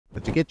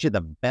But to get you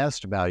the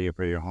best value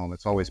for your home,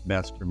 it's always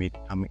best for me to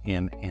come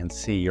in and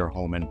see your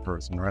home in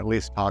person, or at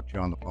least talk to you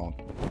on the phone.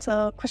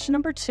 So question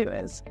number 2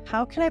 is,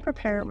 how can I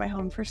prepare my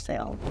home for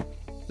sale?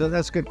 So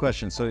that's a good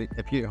question. So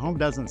if your home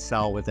doesn't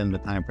sell within the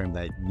time frame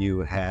that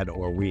you had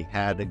or we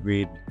had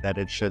agreed that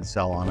it should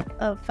sell on,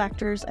 Of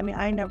factors,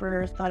 I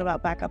never thought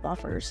about backup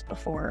offers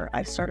before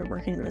I started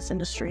working in this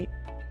industry.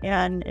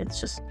 And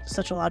it's just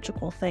such a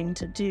logical thing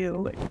to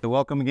do. so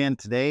welcome again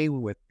today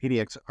with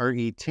PDX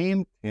RE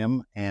team,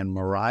 Tim and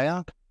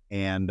Mariah.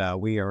 And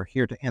we are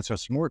here to answer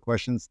some more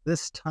questions.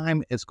 This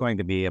time it's going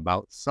to be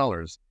about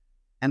sellers.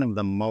 One of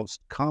the most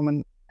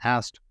common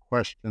asked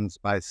questions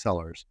by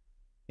sellers.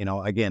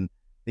 Again,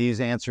 these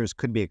answers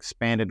could be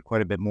expanded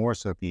quite a bit more.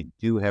 So if you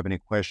do have any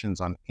questions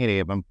on any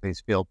of them,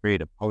 please feel free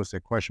to post a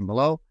question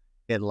below,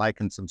 hit like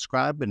and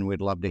subscribe, and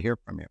we'd love to hear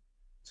from you.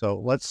 So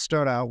let's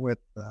start out with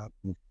the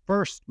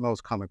first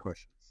most common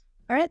questions.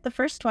 All right, the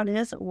first one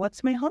is,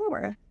 what's my home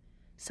worth?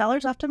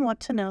 Sellers often want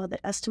to know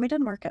the estimated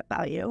market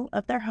value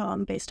of their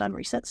home based on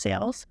recent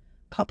sales,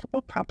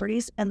 comparable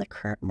properties, and the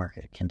current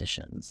market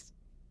conditions.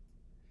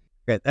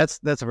 Okay, that's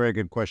a very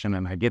good question,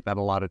 and I get that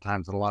a lot of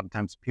times. And a lot of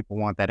times people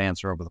want that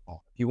answer over the phone.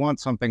 If you want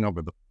something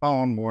over the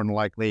phone, more than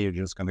likely you're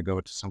just going to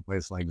go to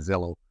someplace like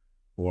Zillow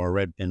or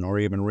Redfin or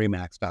even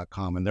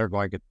Remax.com, and they're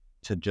going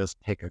to just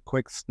take a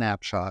quick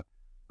snapshot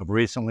of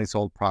recently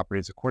sold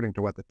properties according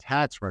to what the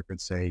tax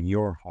records say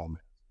your home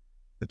is.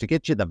 But to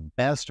get you the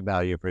best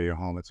value for your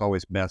home, it's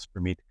always best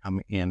for me to come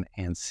in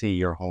and see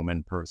your home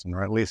in person,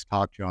 or at least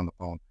talk to you on the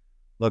phone.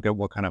 Look at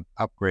what kind of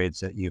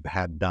upgrades that you've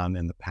had done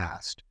in the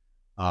past.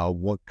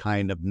 What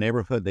kind of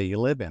neighborhood that you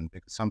live in,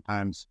 because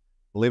sometimes,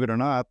 believe it or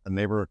not, the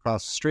neighbor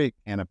across the street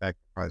can affect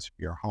the price of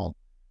your home.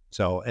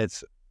 So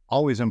it's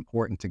always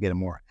important to get a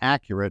more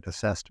accurate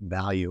assessed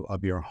value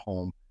of your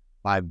home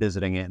by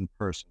visiting it in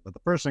person. But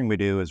the first thing we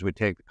do is we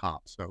take the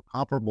comps. So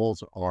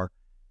comparables are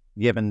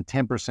given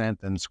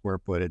 10% in square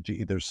footage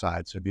either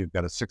side. So if you've got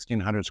a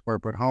 1,600 square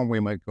foot home, we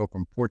might go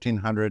from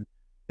 1,400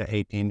 to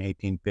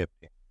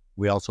 1850.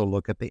 We also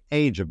look at the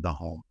age of the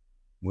home.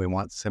 We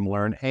want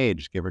similar in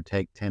age, give or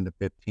take 10 to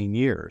 15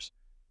 years.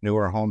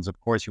 Newer homes, of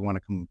course, you want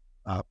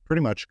to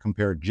pretty much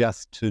compare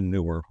just to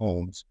newer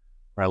homes,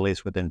 or at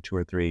least within 2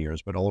 or 3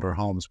 years. But older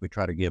homes, we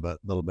try to give a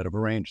little bit of a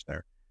range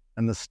there.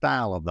 And the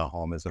style of the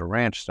home, is it a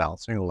ranch style,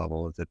 single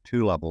level? Is it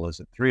 2 level?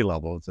 Is it 3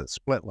 level? Is it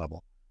split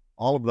level?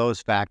 All of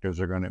those factors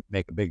are going to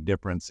make a big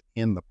difference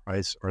in the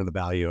price or the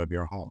value of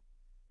your home.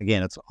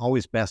 Again, it's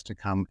always best to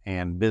come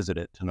and visit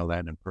it to know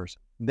that in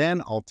person.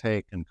 Then I'll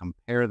take and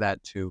compare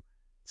that to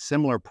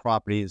similar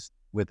properties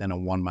within a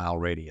 1 mile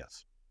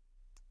radius.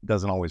 It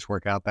doesn't always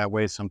work out that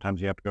way.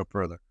 Sometimes you have to go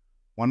further.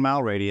 1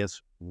 mile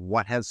radius,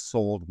 what has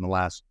sold in the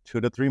last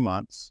 2 to 3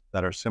 months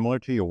that are similar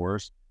to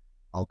yours.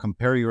 I'll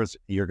compare yours.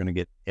 You're going to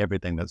get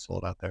everything that's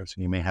sold out there. So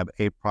you may have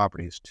 8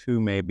 properties.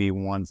 2 may be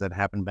ones that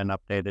haven't been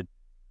updated.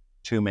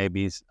 2 may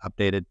be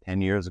updated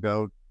 10 years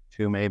ago.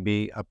 2 may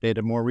be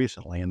updated more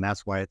recently. And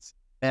that's why it's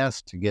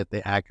best to get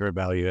the accurate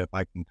value if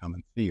I can come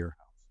and see your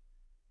house.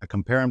 I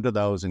compare them to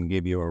those and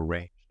give you a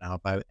range. Now,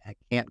 if I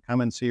can't come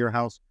and see your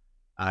house,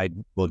 I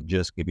will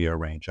just give you a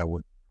range. I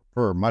would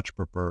much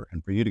prefer,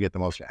 and for you to get the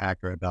most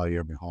accurate value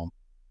of your home,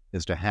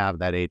 is to have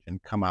that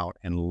agent come out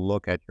and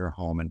look at your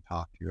home and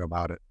talk to you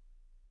about it,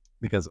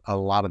 because a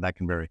lot of that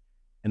can vary.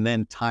 And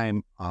then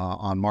time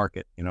on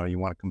market. You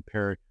want to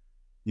compare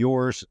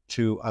yours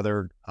to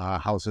other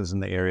houses in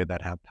the area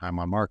that have time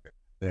on market.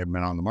 They've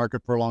been on the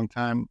market for a long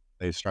time.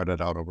 They started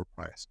out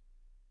overpriced.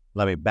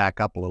 Let me back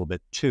up a little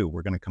bit too.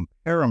 We're going to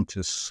compare them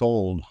to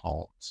sold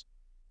homes.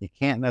 You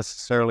can't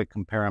necessarily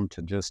compare them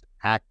to just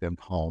active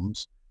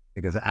homes,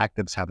 because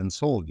actives haven't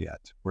sold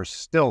yet. We're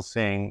still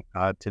seeing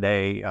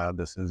today,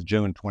 this is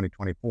June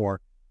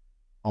 2024,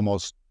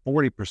 almost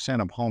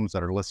 40% of homes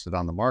that are listed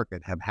on the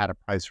market have had a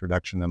price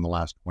reduction in the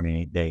last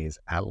 28 days,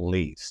 at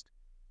least,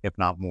 if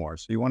not more.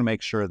 So you want to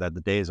make sure that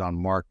the days on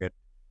market,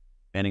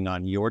 depending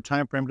on your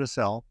time frame to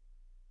sell,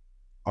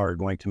 are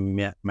going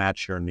to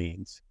match your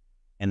needs.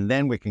 And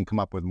then we can come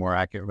up with more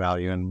accurate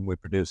value, and we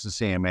produce the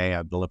CMA,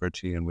 I deliver it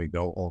to you, and we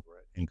go over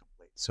it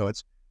incomplete. So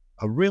it's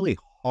a really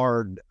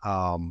hard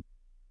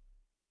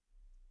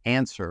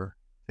answer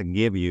to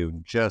give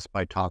you just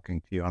by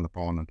talking to you on the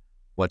phone and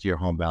what your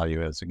home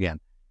value is. Again,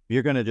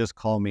 you're going to just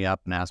call me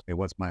up and ask me,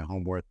 what's my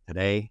home worth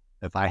today?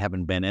 If I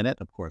haven't been in it,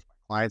 of course, my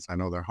clients, I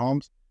know their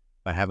homes.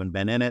 If I haven't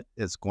been in it,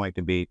 it's going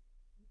to be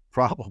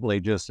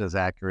probably just as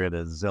accurate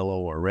as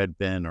Zillow or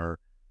Redfin or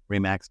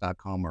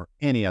Remax.com or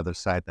any other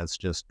site that's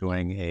just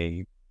doing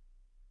a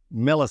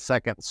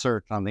millisecond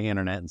search on the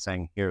internet and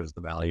saying, here's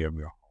the value of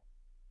your home.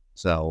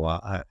 So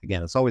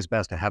again, it's always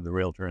best to have the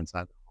realtor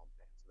inside the home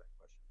to answer that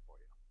question for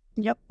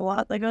you. Yep, a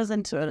lot that goes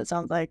into it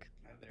sounds like.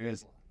 There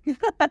is.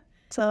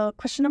 So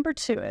question number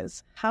 2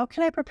 is, how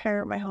can I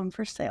prepare my home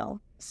for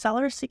sale?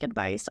 Sellers seek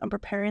advice on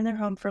preparing their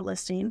home for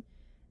listing,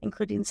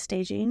 including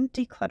staging,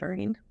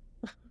 decluttering,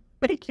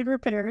 making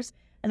repairs,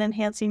 and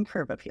enhancing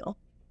curb appeal.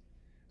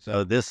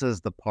 So this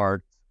is the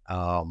part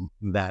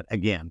that,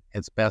 again,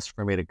 it's best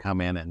for me to come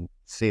in and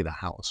see the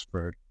house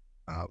for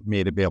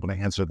me to be able to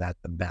answer that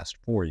the best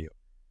for you.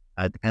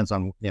 It depends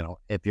on,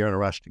 if you're in a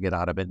rush to get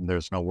out of it and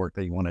there's no work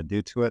that you want to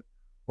do to it,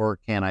 or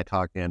can I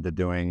talk you into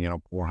doing,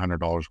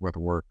 $400 worth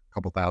of work, a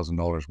couple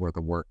 $1,000s worth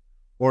of work,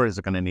 or is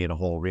it going to need a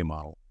whole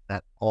remodel?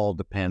 That all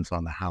depends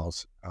on the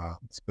house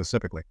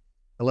specifically.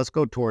 But let's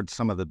go towards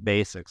some of the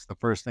basics. The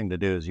first thing to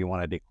do is you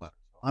want to declutter.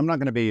 I'm not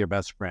going to be your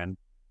best friend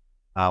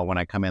when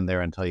I come in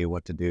there and tell you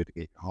what to do to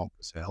get your home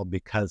for sale,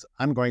 because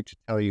I'm going to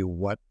tell you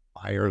what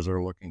buyers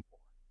are looking for.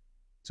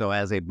 So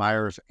as a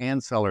buyer's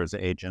and seller's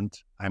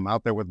agent, I'm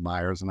out there with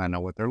buyers and I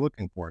know what they're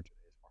looking for in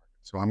today's market.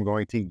 So I'm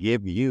going to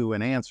give you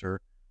an answer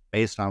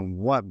based on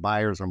what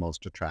buyers are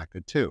most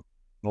attracted to.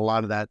 And a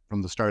lot of that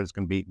from the start is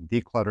going to be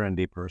declutter and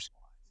depersonalize.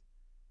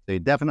 So you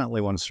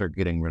definitely want to start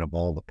getting rid of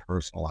all the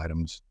personal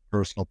items,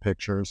 personal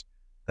pictures,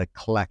 the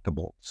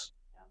collectibles.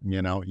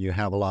 You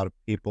have a lot of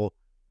people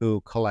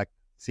who collect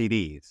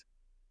CDs,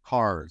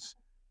 cars,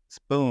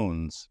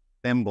 spoons,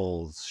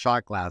 thimbles,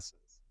 shot glasses.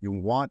 You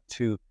want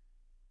to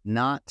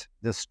not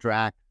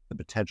distract the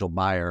potential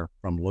buyer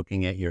from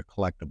looking at your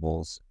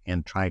collectibles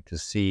and trying to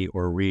see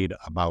or read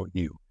about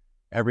you.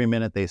 Every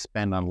minute they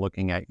spend on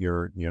looking at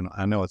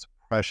I know it's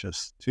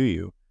precious to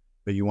you,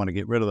 but you want to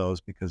get rid of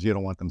those because you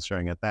don't want them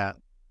staring at that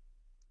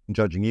and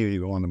judging you.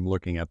 You want them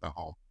looking at the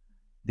home.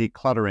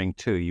 Decluttering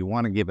too, you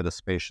want to give it a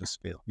spacious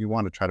feel. You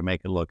want to try to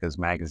make it look as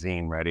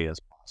magazine ready as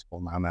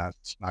possible. Now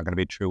that's not going to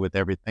be true with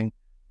everything,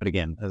 but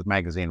again, as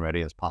magazine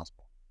ready as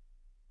possible.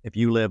 If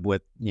you live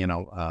with,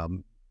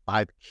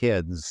 5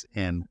 kids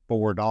and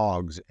 4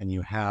 dogs, and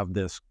you have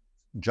this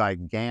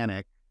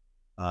gigantic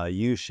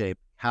U-shaped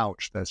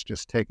couch that's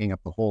just taking up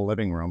the whole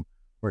living room,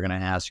 we're going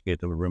to ask you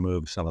to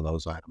remove some of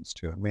those items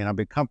too. It may not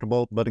be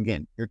comfortable, but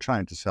again, you're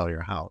trying to sell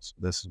your house.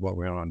 This is what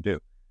we're going to do.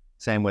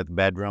 Same with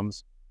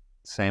bedrooms,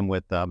 same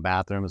with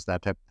bathrooms,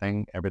 that type of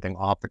thing. Everything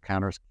off the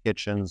counters,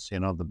 kitchens,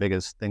 the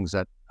biggest things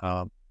that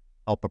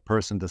help a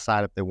person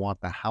decide if they want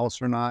the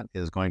house or not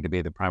is going to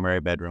be the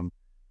primary bedroom,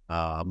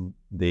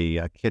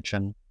 the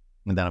kitchen,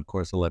 and then, of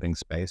course, the living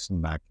space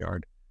and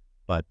backyard.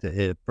 But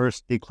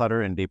first,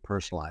 declutter and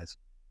depersonalize.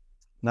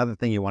 Another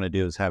thing you want to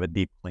do is have it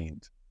deep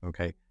cleaned,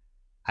 okay?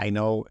 I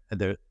know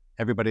that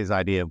everybody's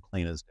idea of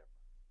clean is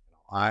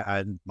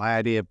different. My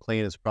idea of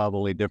clean is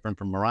probably different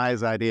from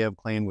Mariah's idea of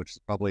clean, which is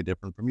probably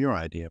different from your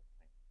idea of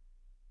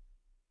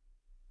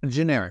clean. A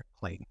generic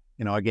clean,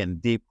 again,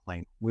 deep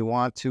clean. We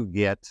want to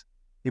get,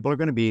 people are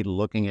going to be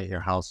looking at your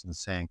house and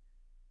saying,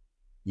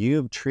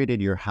 you've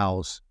treated your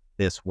house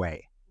this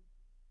way.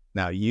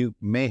 Now, you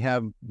may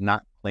have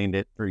not cleaned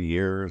it for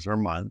years or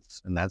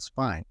months, and that's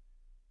fine.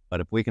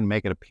 But if we can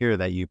make it appear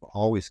that you've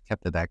always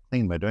kept it that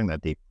clean by doing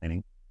that deep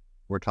cleaning,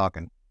 we're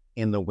talking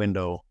in the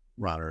window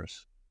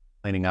runners,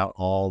 cleaning out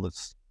all the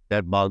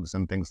dead bugs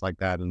and things like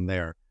that in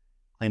there,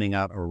 cleaning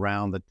out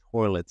around the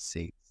toilet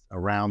seats,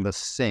 around the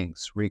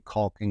sinks,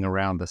 recalking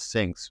around the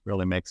sinks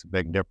really makes a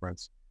big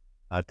difference.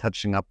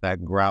 Touching up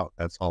that grout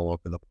that's all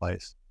over the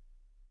place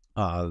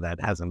that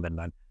hasn't been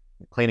done.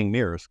 Cleaning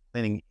mirrors,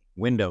 cleaning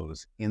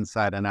windows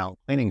inside and out,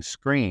 cleaning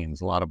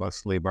screens. A lot of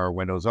us leave our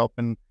windows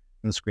open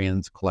and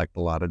screens collect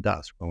a lot of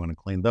dust. We want to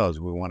clean those.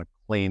 We want to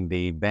clean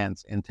the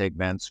vents, intake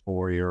vents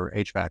for your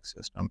HVAC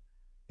system.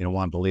 You don't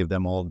want to leave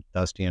them all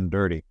dusty and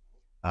dirty.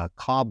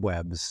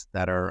 Cobwebs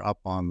that are up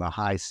on the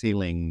high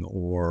ceiling,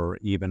 or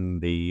even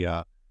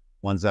the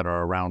ones that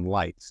are around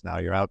lights. Now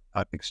you're out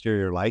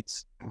exterior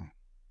lights.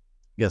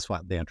 Guess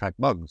what? They attract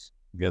bugs.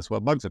 Guess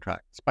what bugs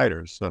attract?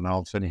 Spiders. So now all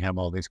of a sudden you have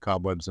all these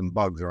cobwebs and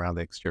bugs around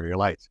the exterior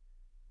lights.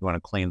 You want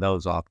to clean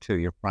those off too,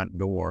 your front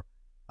door,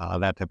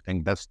 that type of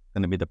thing. That's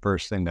going to be the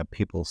first thing that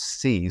people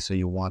see. So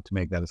you want to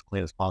make that as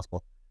clean as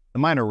possible. The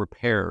minor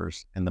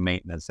repairs and the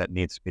maintenance that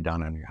needs to be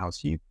done on your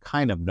house, you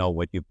kind of know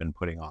what you've been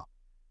putting off.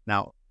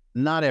 Now,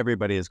 not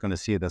everybody is going to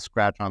see the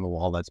scratch on the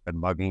wall that's been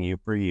bugging you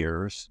for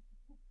years.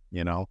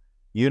 You know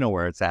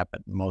where it's at, but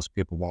most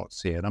people won't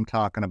see it. I'm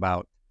talking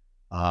about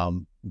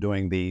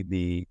doing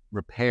the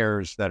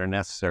repairs that are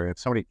necessary. If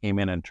somebody came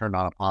in and turned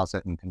on a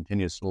faucet and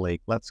continues to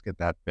leak, let's get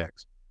that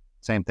fixed.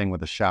 Same thing with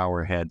the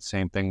shower head.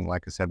 Same thing,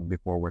 like I said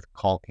before, with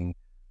caulking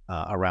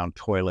around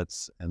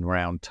toilets and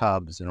around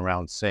tubs and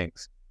around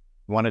sinks.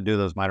 You want to do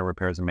those minor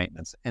repairs and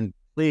maintenance. And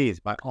please,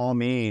 by all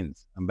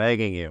means, I'm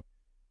begging you,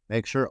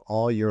 make sure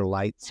all your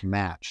lights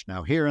match.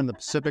 Now, here in the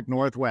Pacific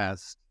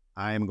Northwest,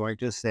 I am going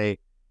to say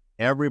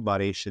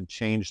everybody should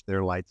change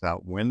their lights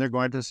out when they're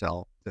going to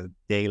sell to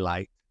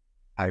daylight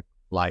type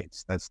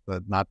lights. That's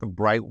not the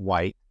bright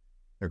white.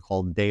 They're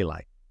called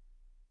daylight.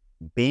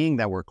 Being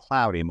that we're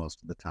cloudy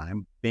most of the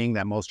time, being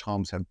that most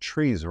homes have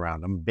trees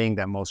around them, being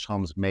that most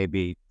homes may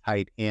be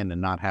tight in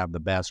and not have the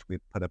best, we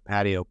put a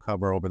patio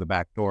cover over the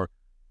back door,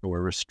 so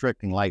we're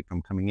restricting light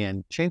from coming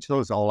in. Change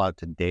those all out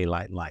to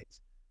daylight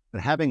lights.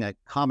 But having a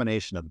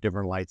combination of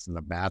different lights in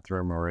the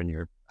bathroom or in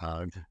your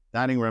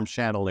dining room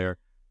chandelier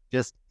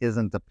just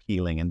isn't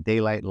appealing. And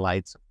daylight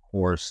lights, of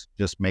course,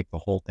 just make the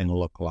whole thing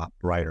look a lot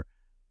brighter.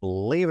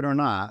 Believe it or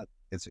not,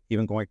 it's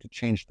even going to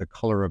change the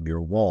color of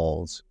your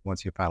walls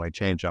once you finally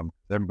change them.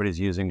 Everybody's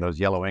using those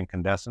yellow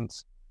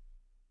incandescents.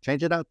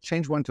 Change it out.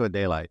 Change one to a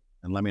daylight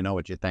and let me know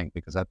what you think,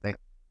 because I think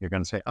You're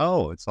going to say,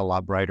 oh, it's a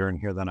lot brighter in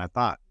here than I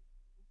thought.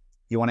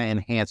 You want to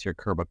enhance your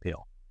curb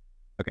appeal.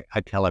 Okay, I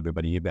tell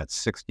everybody you've got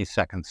 60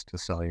 seconds to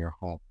sell your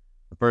home.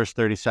 The first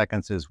 30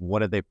 seconds is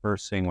what are they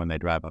first seeing when they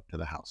drive up to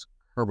the house?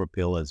 Curb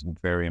appeal is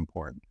very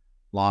important.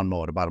 Lawn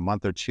mowed, about a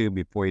month or two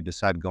before you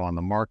decide to go on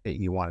the market,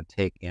 you want to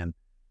take in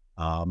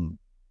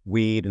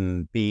weed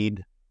and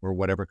feed or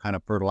whatever kind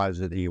of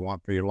fertilizer that you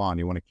want for your lawn.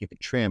 You want to keep it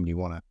trimmed. You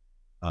want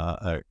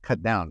to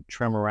cut down,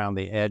 trim around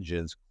the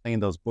edges, clean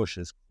those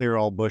bushes, clear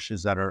all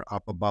bushes that are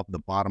up above the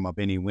bottom of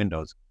any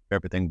windows,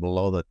 everything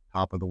below the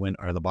top of the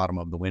window or the bottom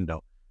of the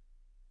window.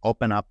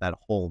 Open up that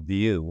whole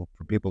view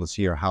for people to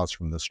see your house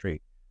from the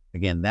street.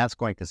 Again, that's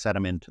going to set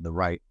them into the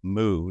right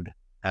mood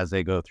as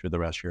they go through the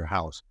rest of your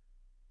house.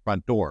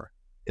 Front door,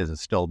 is it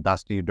still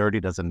dusty or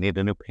dirty? Does it need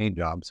a new paint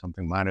job?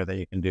 Something minor that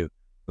you can do.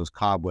 Those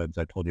cobwebs,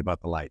 I told you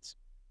about the lights.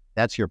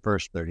 That's your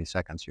first 30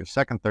 seconds. Your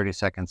second 30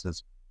 seconds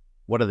is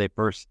what do they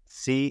first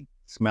see,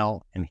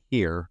 smell, and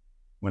hear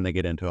when they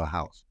get into a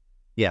house?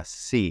 Yes,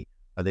 see.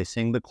 Are they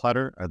seeing the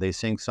clutter? Are they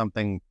seeing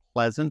something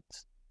pleasant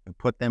to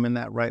put them in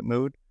that right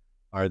mood?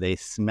 Are they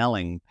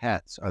smelling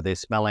pets? Are they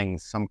smelling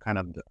some kind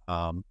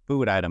of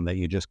food item that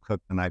you just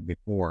cooked the night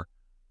before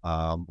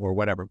or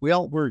whatever?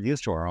 We're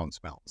used to our own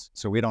smells,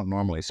 so we don't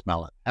normally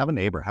smell it. Have a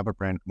neighbor, have a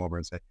friend come over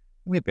and say,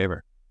 do me a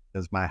favor,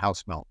 does my house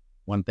smell?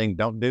 One thing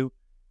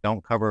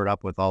don't cover it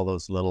up with all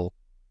those little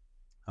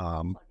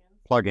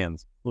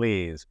plugins,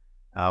 please.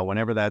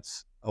 Whenever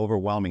that's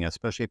overwhelming,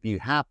 especially if you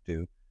have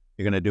to,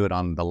 you're going to do it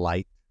on the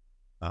light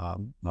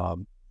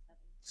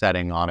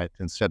setting on it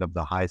instead of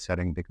the high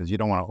setting because you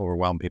don't want to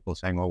overwhelm people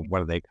saying, well,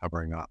 what are they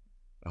covering up?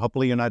 But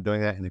hopefully you're not doing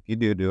that. And if you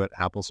do it,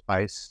 apple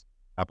spice,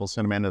 apple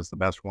cinnamon is the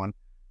best one.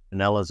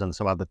 Vanillas and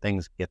some other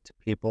things get to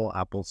people.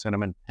 Apple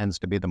cinnamon tends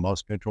to be the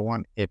most neutral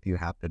one if you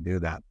have to do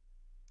that.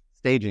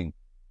 Staging.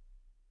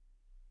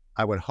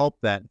 I would hope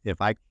that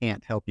if I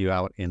can't help you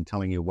out in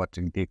telling you what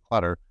to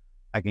declutter,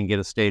 I can get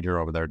a stager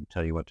over there to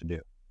tell you what to do.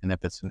 And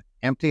if it's an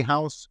empty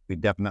house, we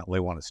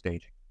definitely want a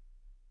staging.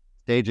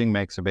 Staging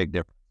makes a big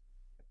difference.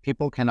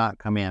 People cannot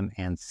come in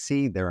and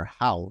see their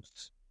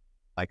house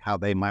like how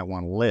they might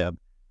want to live.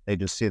 They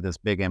just see this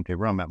big empty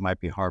room. It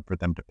might be hard for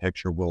them to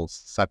picture, will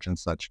such and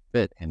such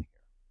fit in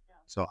here? Yeah.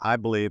 So I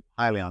believe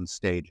highly on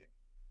staging.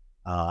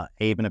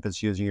 Even if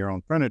it's using your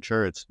own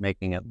furniture, it's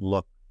making it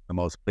look the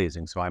most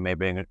pleasing. So I may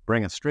bring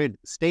a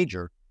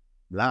stager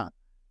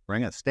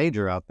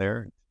out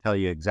there to tell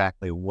you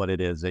exactly what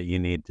it is that you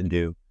need to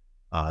do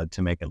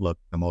to make it look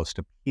the most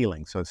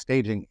appealing. So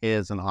staging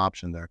is an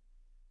option there.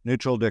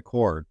 Neutral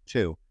decor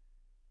too.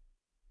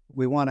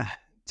 We want to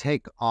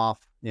take off,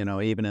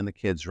 even in the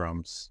kids'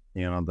 rooms,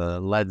 the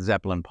Led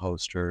Zeppelin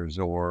posters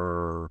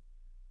or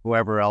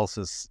whoever else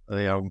is,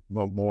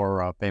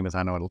 more famous.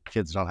 I know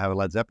kids don't have a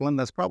Led Zeppelin.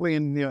 That's probably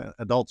in the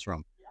adults'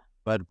 room. Yeah.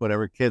 But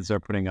whatever kids are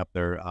putting up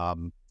there,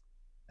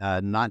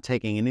 not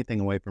taking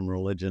anything away from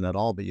religion at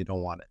all, but you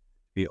don't want it to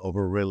be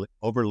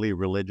overly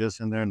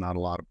religious in there. Not a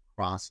lot of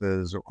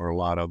crosses or a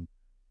lot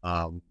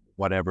of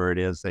whatever it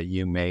is that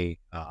you may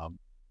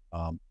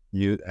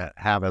you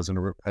have as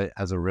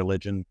a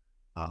religion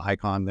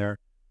icon there.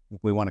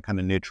 We want to kind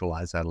of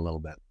neutralize that a little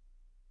bit.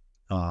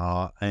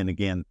 And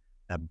again,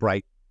 that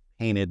bright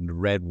painted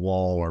red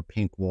wall or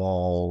pink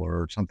wall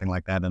or something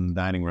like that in the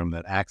dining room,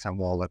 that accent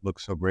wall that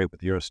looks so great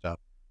with your stuff,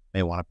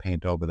 may want to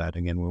paint over that.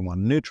 Again, we want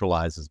to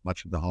neutralize as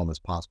much of the home as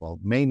possible.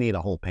 May need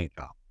a whole paint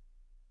job,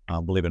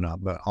 believe it or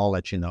not, but I'll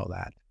let you know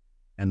that.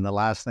 And the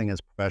last thing is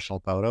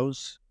professional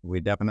photos. We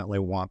definitely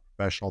want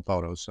professional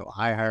photos. So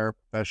I hire a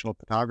professional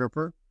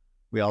photographer.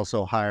 We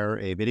also hire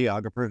a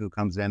videographer who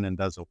comes in and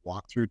does a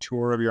walkthrough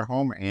tour of your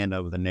home and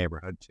of the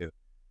neighborhood too.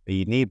 But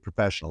you need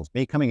professionals.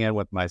 Me coming in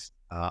with my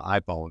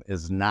iPhone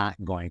is not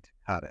going to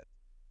cut it.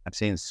 I've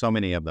seen so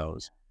many of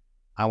those.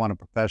 I want a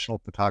professional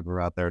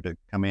photographer out there to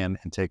come in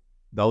and take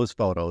those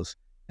photos,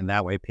 and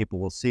that way people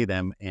will see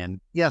them.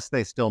 And yes,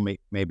 they still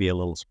may be a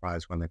little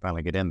surprised when they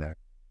finally get in there,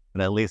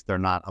 but at least they're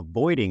not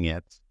avoiding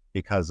it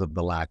because of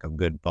the lack of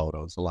good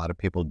photos. A lot of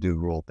people do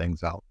rule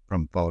things out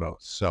from photos.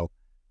 So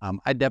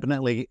I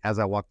definitely, as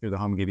I walk through the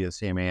home, give you a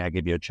CMA, I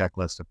give you a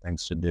checklist of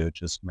things to do,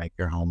 just to make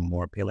your home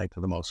more appealing to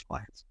the most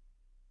clients.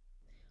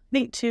 I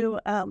think too,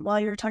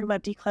 while you're talking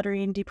about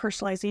decluttering,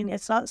 depersonalizing,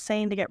 it's not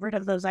saying to get rid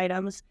of those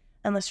items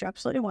unless you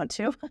absolutely want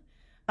to.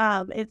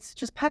 It's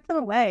just pack them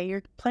away.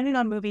 You're planning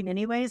on moving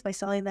anyways by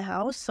selling the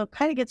house. So it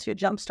kind of gets you a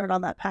jump start on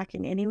that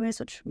packing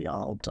anyways, which we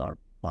all don't,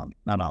 well,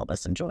 not all of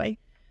us enjoy.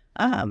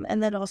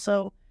 And then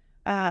also,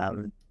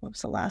 what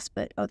was the last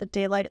bit? Oh, the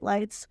daylight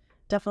lights.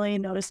 Definitely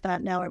notice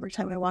that now every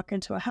time I walk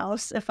into a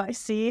house, if I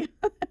see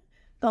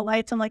the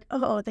lights, I'm like,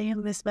 oh, they have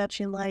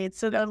mismatching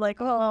lights. And I'm like,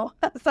 oh,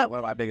 that's not one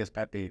of my biggest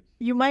pet peeves.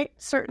 You might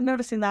start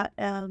noticing that.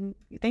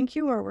 Thank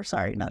you, or we're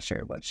sorry, not sure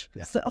which.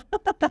 Yeah.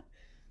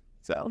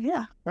 So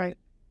yeah, right.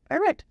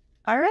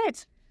 All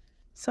right.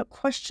 So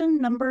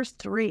question number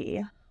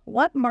 3,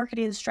 what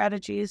marketing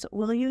strategies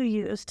will you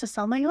use to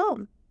sell my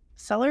home?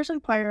 Sellers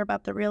inquire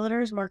about the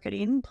realtor's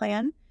marketing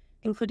plan,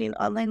 including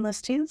online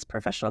listings,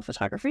 professional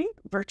photography,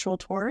 virtual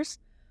tours,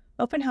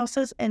 open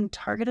houses, and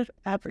targeted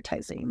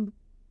advertising.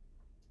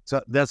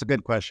 So that's a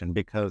good question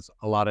because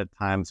a lot of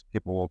times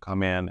people will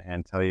come in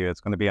and tell you it's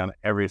going to be on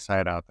every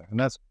site out there. And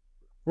that's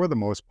for the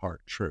most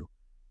part true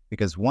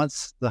because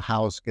once the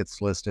house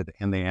gets listed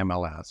in the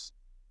MLS,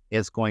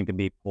 it's going to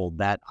be pulled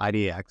that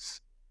IDX,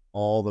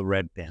 all the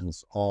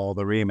Redfins, all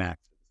the Remaxes,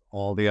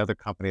 all the other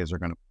companies are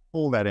going to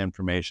pull that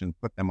information,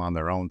 put them on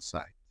their own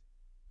site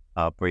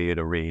for you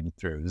to read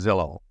through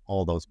Zillow,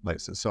 all those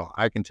places. So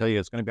I can tell you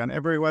it's going to be on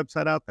every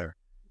website out there.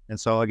 And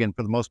so again,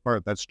 for the most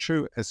part, that's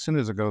true as soon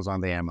as it goes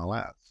on the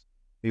MLS.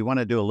 We want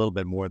to do a little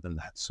bit more than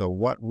that. So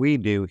what we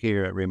do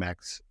here at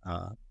Remax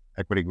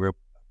Equity Group,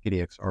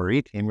 PDX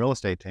RE team, real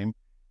estate team,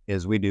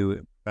 is we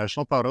do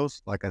professional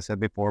photos, like I said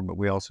before, but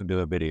we also do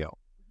a video.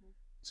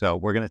 So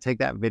we're going to take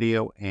that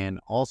video and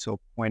also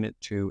point it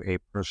to a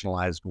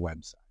personalized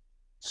website.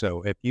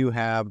 So if you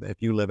live at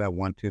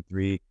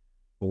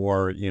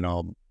 1234,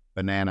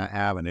 Banana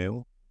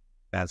Avenue,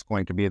 that's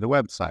going to be the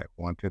website,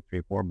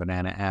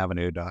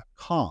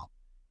 1234bananaavenue.com.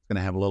 It's going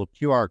to have a little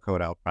QR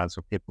code out front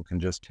so people can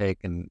just take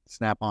and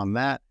snap on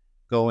that,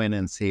 go in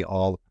and see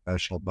all the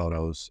professional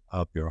photos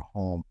of your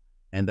home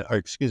and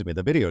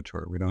the video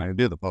tour. We don't have to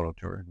do the photo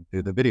tour,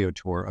 do the video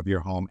tour of your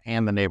home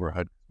and the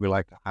neighborhood. We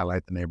like to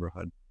highlight the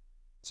neighborhood.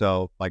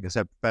 So like I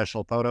said,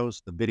 professional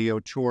photos, the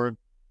video tour,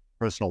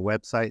 personal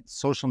website,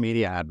 social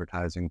media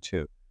advertising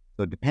too.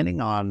 So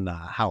depending on the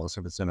house,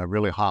 if it's in a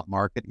really hot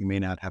market, you may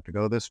not have to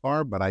go this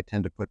far, but I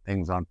tend to put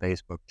things on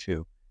Facebook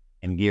too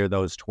and gear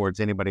those towards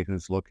anybody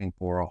who's looking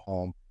for a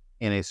home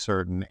in a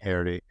certain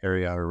area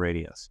or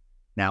radius.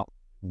 Now,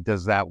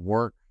 does that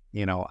work?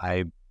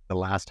 The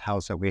last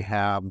house that we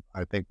have,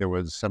 I think there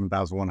was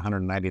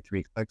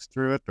 7,193 clicks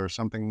through it or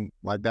something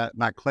like that.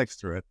 Not clicks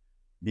through it,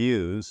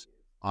 views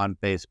on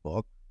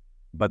Facebook,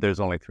 but there's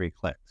only 3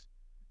 clicks.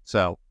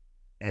 So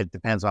it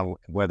depends on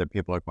whether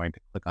people are going to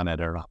click on it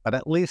or not. But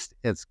at least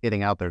it's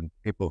getting out there to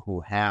people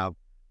who have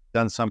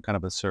done some kind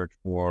of a search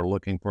for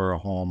looking for a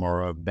home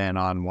or have been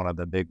on one of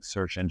the big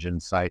search engine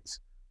sites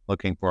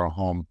looking for a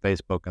home.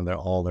 Facebook and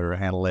all their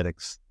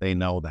analytics, they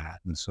know that.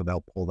 And so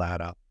they'll pull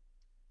that up.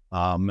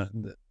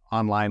 The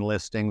online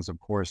listings, of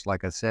course,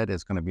 like I said,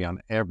 is going to be on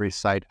every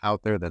site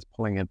out there that's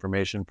pulling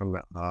information from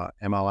the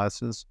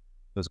MLSs.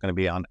 So it's going to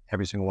be on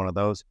every single one of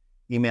those.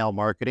 Email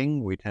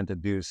marketing, we tend to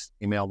do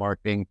email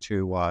marketing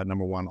to,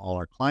 number one, all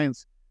our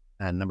clients.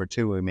 And number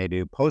two, we may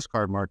do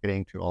postcard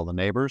marketing to all the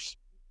neighbors,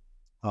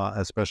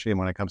 especially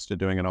when it comes to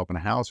doing an open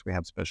house. We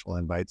have special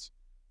invites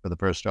for the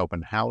first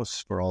open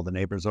house for all the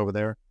neighbors over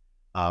there.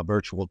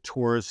 Virtual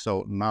tours.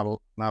 So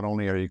not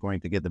only are you going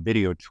to get the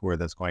video tour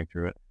that's going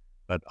through it,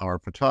 but our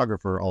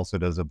photographer also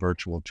does a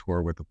virtual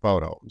tour with the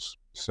photos.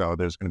 So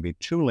there's going to be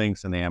 2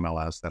 links in the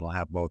MLS that'll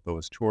have both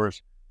those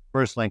tours.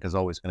 First link is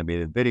always going to be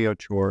the video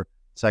tour.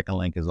 Second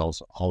link is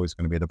also always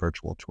going to be the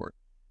virtual tour.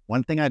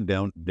 One thing I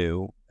don't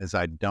do is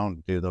I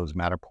don't do those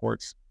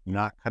Matterports,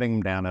 not cutting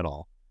them down at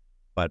all.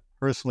 But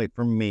personally,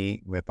 for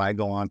me, if I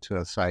go onto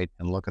a site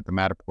and look at the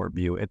Matterport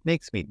view, it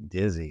makes me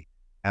dizzy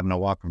having to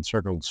walk from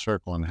circle to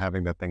circle and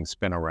having the thing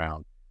spin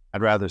around.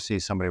 I'd rather see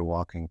somebody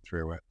walking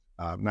through it.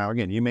 Now,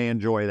 again, you may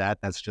enjoy that.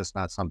 That's just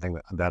not something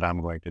that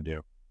I'm going to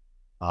do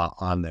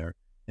on there.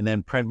 And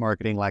then print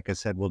marketing, like I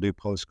said, we'll do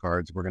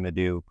postcards. We're going to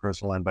do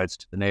personal invites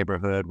to the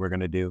neighborhood. We're going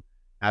to do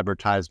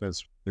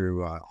advertisements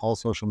through all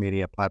social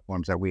media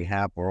platforms that we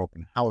have for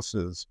open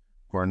houses,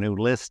 for new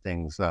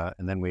listings.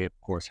 And then we, of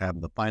course,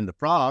 have the Find the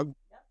Frog.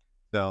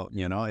 So,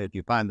 if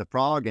you find the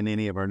frog in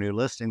any of our new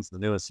listings, the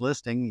newest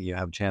listing, you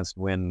have a chance to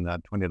win a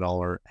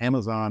 $20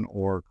 Amazon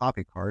or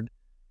coffee card.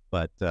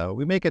 But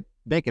we make it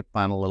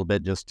fun a little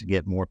bit just to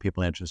get more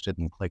people interested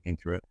in clicking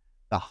through it.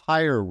 The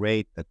higher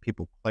rate that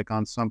people click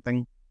on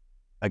something,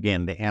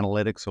 again, the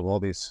analytics of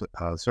all these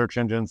search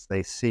engines,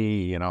 they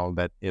see,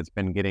 that it's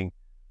been getting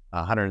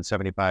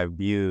 175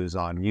 views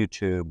on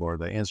YouTube or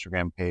the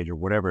Instagram page or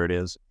whatever it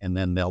is, and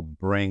then they'll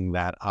bring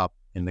that up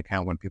in the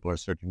count when people are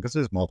searching because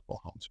there's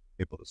multiple homes for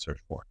people to search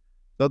for.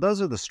 So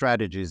those are the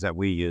strategies that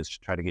we use to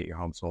try to get your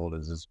home sold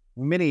as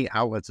many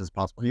outlets as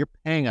possible. You're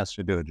paying us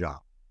to do a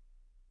job.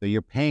 So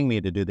you're paying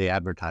me to do the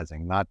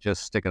advertising, not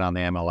just stick it on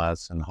the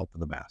MLS and hope for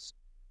the best.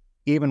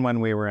 Even when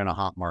we were in a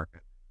hot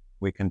market,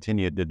 we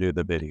continued to do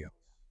the video.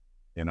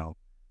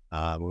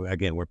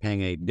 Again, we're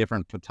paying a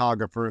different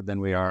photographer than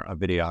we are a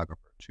videographer.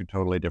 2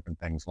 totally different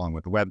things, along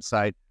with the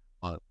website,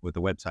 with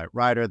the website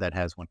writer that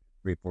has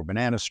 134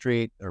 Banana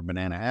Street or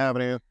Banana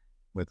Avenue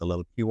with a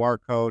little QR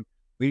code.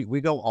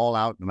 We go all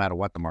out no matter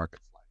what the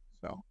market's like.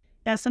 So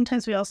Yeah,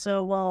 sometimes we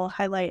also will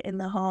highlight in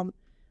the home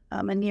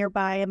a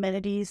nearby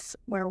amenities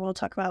where we'll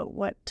talk about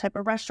what type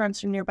of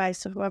restaurants are nearby.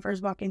 So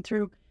whoever's walking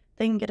through,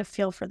 they can get a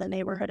feel for the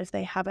neighborhood if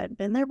they haven't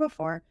been there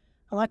before.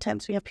 A lot of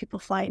times we have people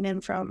flying in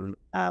from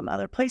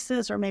other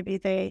places, or maybe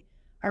they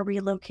are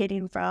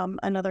relocating from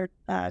another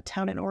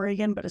town in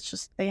Oregon, but it's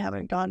just they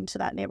haven't gone to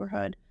that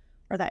neighborhood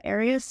or that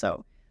area.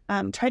 So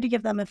try to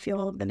give them a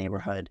feel of the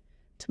neighborhood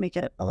to make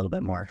it a little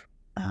bit more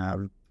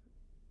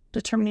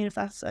determining if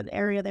that's an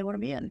area they want to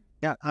be in.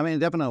 yeah, I mean,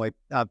 definitely,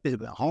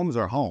 homes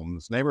are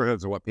homes.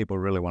 Neighborhoods are what people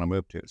really want to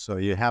move to. So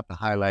you have to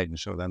highlight and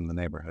show them the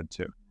neighborhood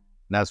too.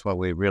 And that's what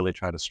we really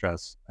try to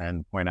stress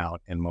and point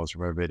out in most of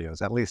our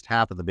videos. At least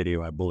half of the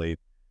video, I believe,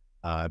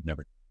 I've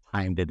never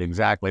timed it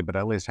exactly, but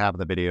at least half of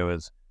the video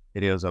is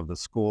videos of the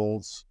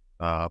schools,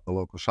 the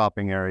local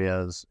shopping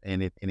areas,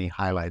 any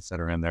highlights that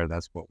are in there.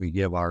 That's what we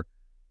give our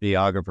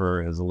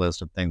videographer, is a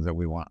list of things that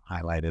we want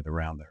highlighted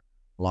around there,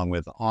 along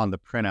with on the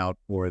printout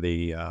for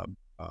the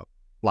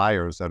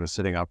flyers that are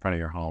sitting out front of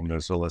your home.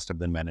 There's a list of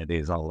the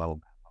amenities all level.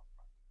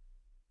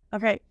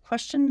 Okay,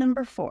 question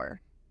number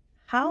 4.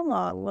 How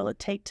long will it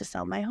take to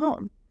sell my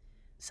home?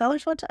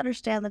 Sellers want to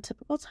understand the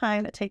typical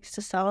time it takes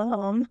to sell a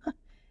home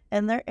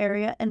in their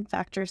area and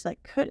factors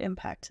that could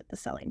impact the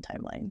selling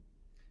timeline.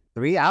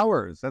 3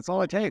 hours. That's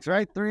all it takes,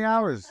 right? 3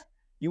 hours.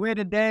 You wait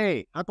a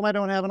day. How come I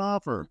don't have an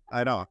offer?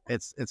 I know.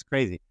 It's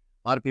crazy.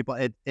 A lot of people,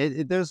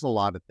 there's a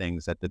lot of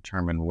things that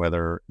determine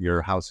whether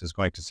your house is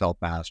going to sell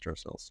fast or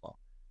sell slow.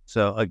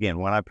 So again,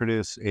 when I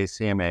produce a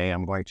CMA,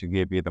 I'm going to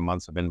give you the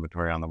months of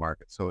inventory on the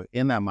market. So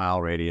in that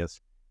mile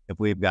radius, if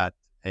we've got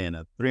in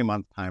a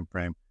 3-month time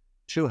frame,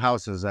 2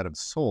 houses that have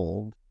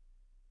sold,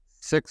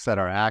 6 that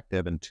are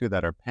active, and 2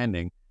 that are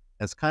pending,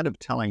 that's kind of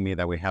telling me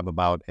that we have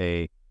about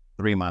a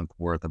 3-month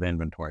worth of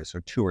inventory. So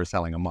 2 are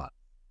selling a month,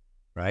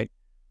 right?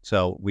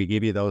 So we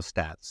give you those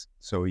stats.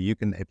 So you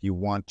can, if you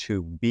want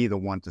to be the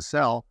one to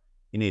sell,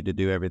 you need to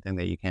do everything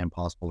that you can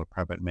possible to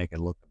prep it, make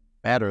it look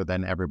better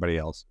than everybody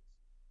else.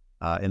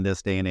 In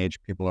this day and age,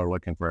 people are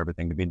looking for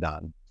everything to be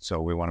done. So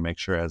we want to make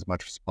sure as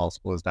much as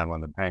possible is done.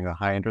 When they're paying the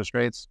high interest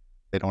rates,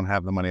 they don't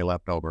have the money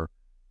left over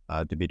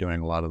to be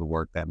doing a lot of the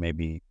work that may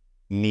be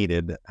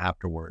needed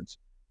afterwards.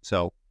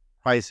 So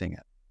pricing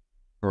it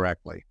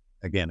correctly.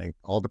 Again, it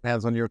all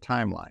depends on your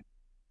timeline.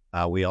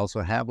 We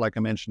also have, like I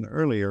mentioned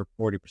earlier,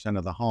 40%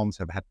 of the homes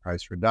have had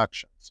price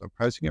reductions. So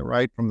pricing it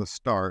right from the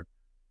start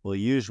will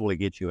usually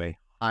get you a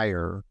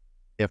higher,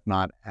 if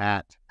not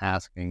at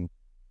asking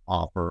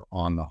offer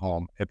on the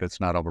home if it's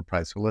not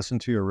overpriced. So listen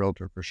to your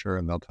realtor for sure,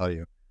 and they'll tell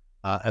you.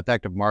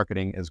 Effective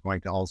marketing is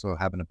going to also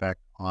have an effect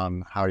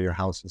on how your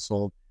house is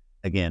sold.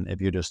 Again, if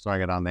you're just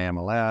throwing it on the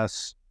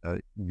MLS,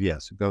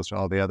 yes, it goes to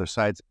all the other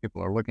sites.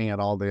 People are looking at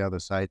all the other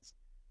sites,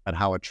 but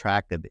how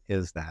attractive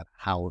is that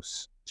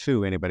house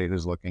to anybody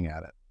who's looking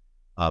at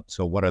it?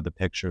 So what are the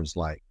pictures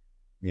like?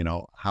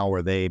 How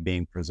are they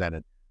being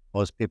presented?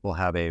 Most people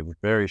have a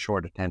very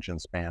short attention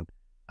span.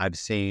 I've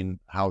seen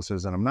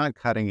houses, and I'm not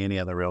cutting any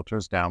other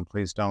realtors down.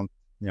 Please don't,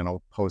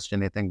 post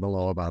anything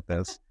below about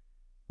this.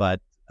 But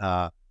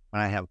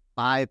when I have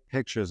 5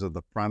 pictures of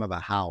the front of the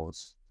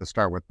house to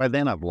start with, by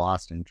then I've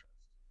lost interest.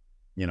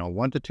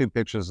 1 to 2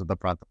 pictures of the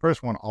front. The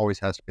first one always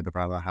has to be the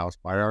front of the house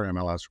by our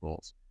MLS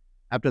rules.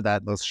 After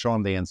that, let's show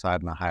them the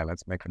inside and the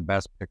highlights. Make the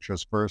best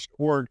pictures first,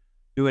 or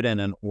do it in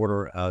an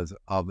order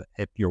of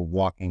if you're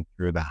walking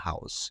through the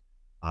house.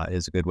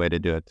 Is a good way to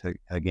do it to,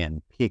 again,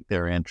 pique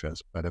their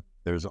interest. But if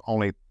there's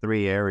only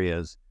 3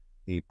 areas,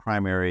 the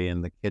primary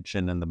and the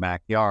kitchen and the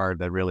backyard,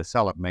 that really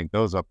sell it, make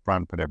those up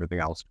front, put everything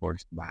else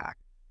towards the back.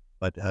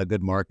 But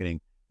good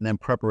marketing. And then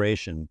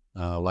preparation,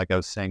 like I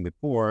was saying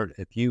before,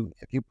 if you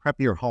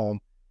prep your home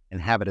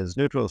and have it as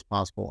neutral as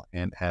possible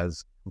and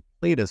as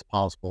complete as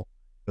possible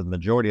for the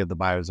majority of the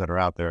buyers that are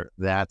out there,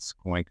 that's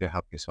going to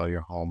help you sell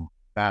your home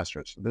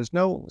faster. So there's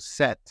no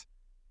set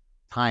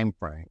time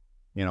frame.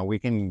 We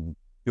can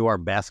do our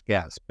best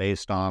guess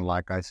based on,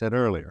 like I said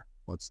earlier,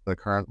 what's the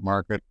current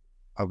market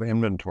of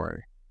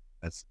inventory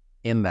that's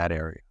in that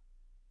area.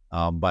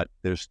 But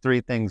there's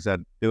 3 things that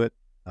do it,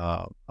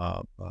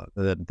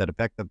 that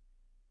affect the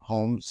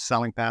home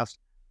selling fast.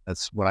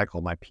 That's what I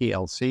call my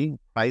PLC: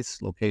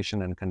 price,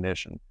 location, and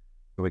condition.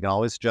 So we can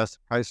always adjust the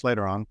price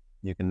later on.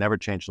 You can never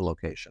change the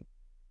location,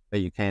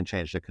 but you can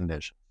change the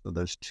condition. So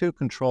there's 2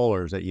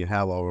 controllers that you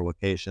have over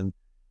location.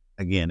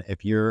 Again,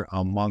 if you're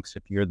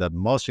the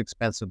most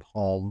expensive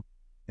home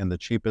in the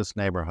cheapest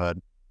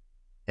neighborhood,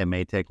 it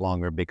may take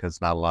longer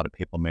because not a lot of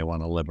people may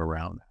want to live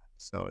around that.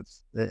 So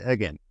it's,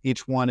 again,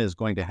 each one is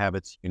going to have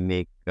its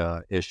unique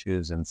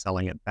issues in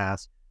selling it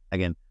fast.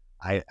 Again,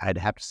 I'd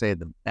have to say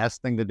the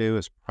best thing to do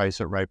is price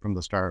it right from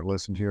the start.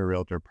 Listen to your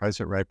realtor, price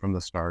it right from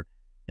the start,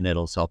 and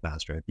it'll sell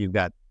faster. If you've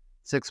got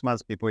 6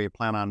 months before you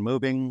plan on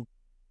moving,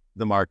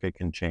 the market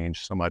can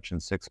change so much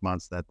in 6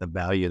 months that the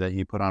value that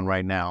you put on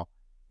right now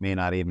may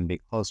not even be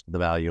close to the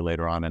value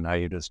later on, and now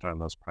you're just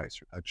starting those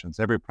price reductions.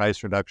 Every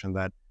price reduction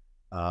that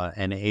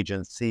an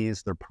agent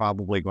sees, they're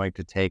probably going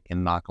to take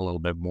and knock a little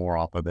bit more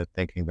off of it,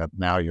 thinking that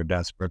now you're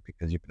desperate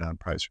because you put on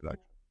price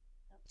reduction.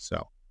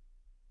 So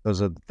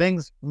those are the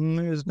things.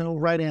 There's no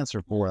right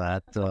answer for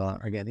that.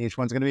 Again, each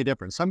one's going to be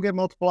different. Some get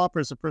multiple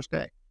offers the first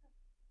day.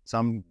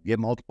 Some get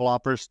multiple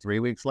offers 3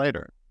 weeks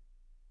later.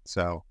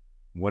 So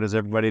what is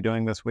everybody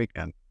doing this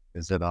weekend?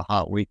 Is it a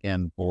hot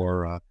weekend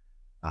for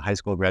high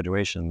school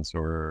graduations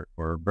or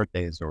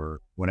birthdays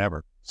or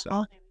whatever?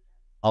 So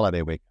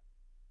holiday weekend.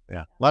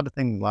 Yeah, a lot of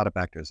things, a lot of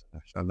factors.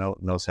 So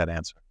no set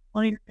answer.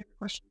 One of your favorite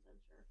questions, I'm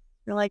sure.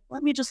 You're like,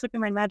 let me just look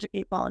at my magic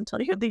 8 ball and tell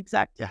you the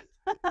exact. Yeah.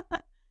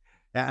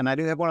 Yeah, and I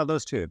do have one of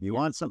those too. If you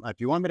want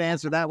me to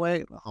answer that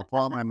way, I'll pull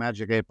out my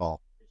magic 8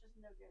 ball.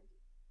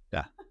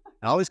 Yeah,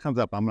 it always comes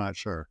up. I'm not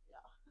sure.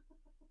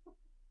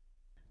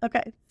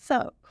 Okay,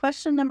 so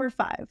question number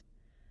 5.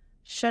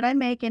 Should I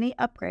make any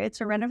upgrades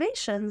or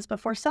renovations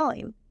before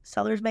selling?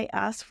 Sellers may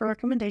ask for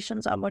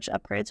recommendations on which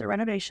upgrades or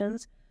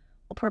renovations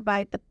will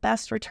provide the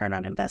best return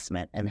on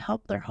investment and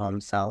help their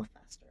home sell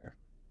faster.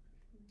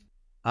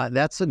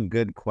 That's a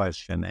good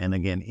question. And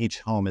again, each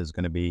home is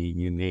going to be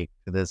unique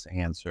to this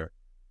answer.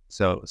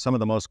 So some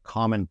of the most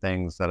common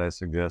things that I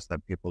suggest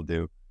that people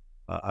do,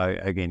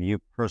 again, you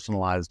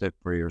personalized it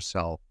for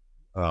yourself.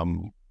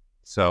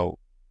 So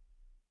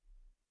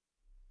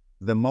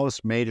the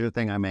most major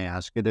thing I may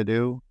ask you to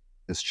do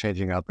is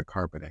changing out the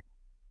carpeting.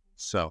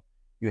 So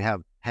you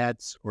have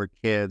pets or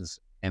kids,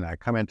 and I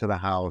come into the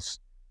house,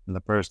 and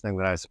the first thing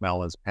that I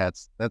smell is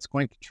pets. That's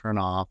going to turn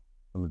off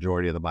the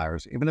majority of the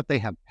buyers, even if they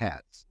have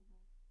pets.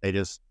 They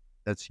just,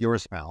 that's your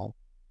smell,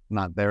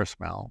 not their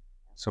smell.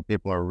 So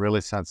people are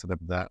really sensitive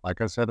to that.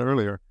 Like I said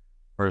earlier,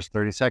 first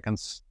 30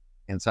 seconds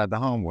inside the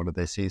home, what do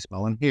they see,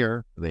 smell, and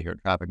hear? Do they hear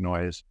traffic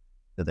noise?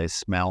 Do they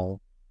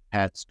smell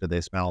pets? Do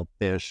they smell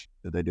fish?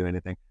 Do they do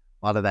anything?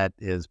 A lot of that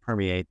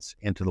permeates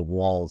into the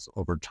walls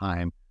over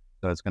time.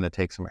 So it's going to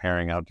take some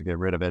airing out to get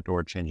rid of it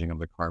or changing of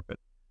the carpet.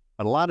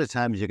 But a lot of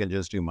times you can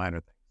just do minor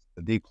things.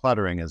 The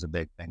decluttering is a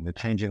big thing. The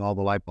changing all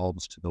the light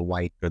bulbs to the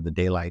white or the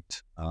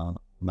daylight,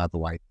 not the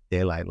white,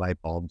 daylight light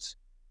bulbs.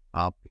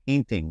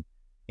 Painting,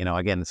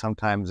 again,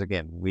 sometimes,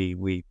 again,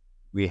 we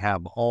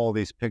have all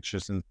these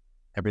pictures and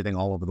everything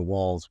all over the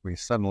walls. We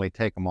suddenly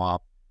take them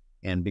off.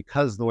 And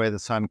because the way the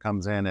sun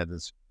comes in, it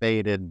is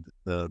faded,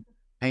 the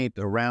paint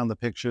around the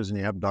pictures, and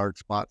you have dark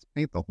spots,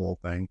 paint the whole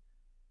thing.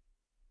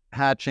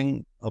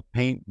 Patching of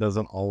paint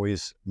doesn't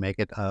always make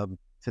it.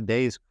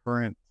 Today's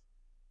current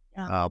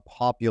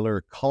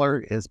popular color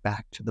is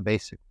back to the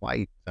basic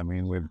white. I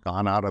mean, we've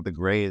gone out of the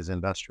grays,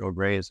 industrial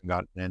grays, and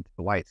gotten into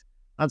the whites.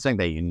 Not saying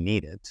that you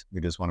need it. We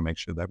just want to make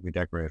sure that we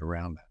decorate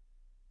around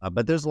that.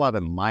 But there's a lot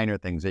of minor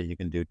things that you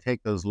can do.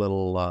 Take those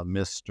little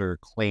Mr.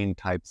 Clean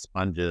type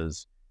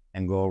sponges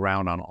and go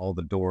around on all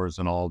the doors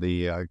and all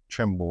the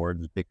trim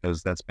boards,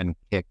 because that's been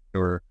kicked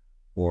or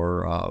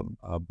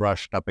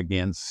brushed up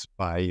against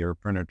by your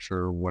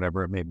furniture,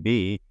 whatever it may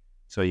be.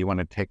 So you want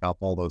to take off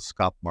all those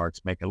scuff marks,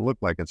 make it look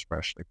like it's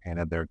freshly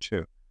painted there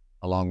too,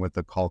 along with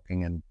the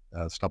caulking and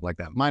stuff like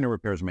that. Minor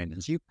repairs and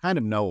maintenance, you kind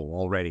of know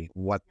already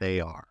what they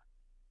are.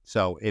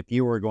 So if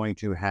you were going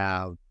to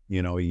have,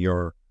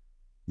 your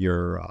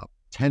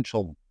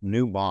potential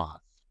new boss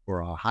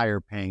for a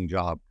higher paying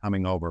job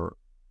coming over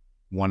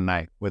one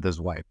night with his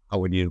wife, how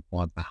would you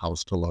want the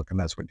house to look? And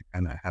that's what you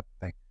kind of have to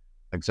think.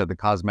 Like I said, the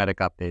cosmetic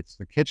updates,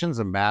 the kitchens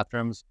and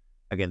bathrooms,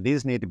 again,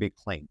 these need to be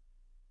clean.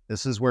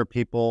 This is where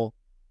people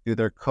do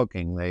their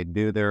cooking. They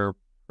do their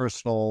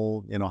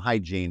personal,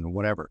 hygiene,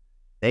 whatever.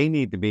 They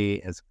need to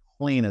be as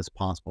clean as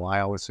possible.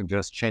 I always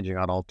suggest changing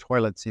out all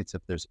toilet seats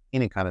if there's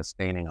any kind of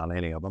staining on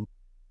any of them.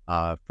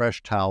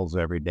 Fresh towels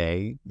every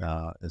day,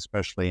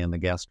 especially in the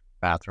guest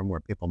bathroom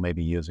where people may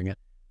be using it.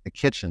 The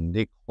kitchen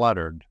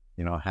decluttered,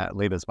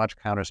 leave as much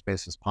counter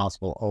space as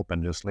possible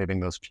open, just leaving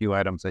those few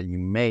items that you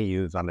may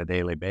use on a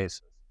daily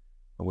basis.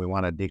 But we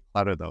want to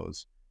declutter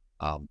those.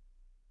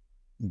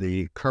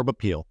 The curb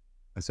appeal,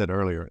 I said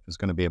earlier, is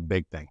going to be a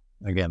big thing.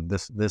 Again,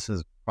 this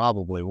is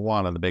probably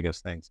one of the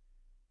biggest things,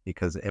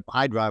 because if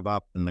I drive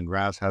up and the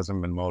grass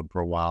hasn't been mowed for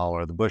a while,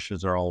 or the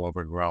bushes are all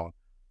overgrown,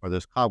 or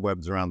there's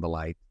cobwebs around the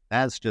light,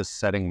 that's just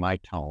setting my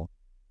tone.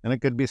 And it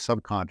could be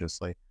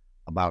subconsciously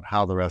about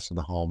how the rest of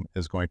the home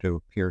is going to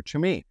appear to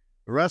me.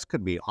 The rest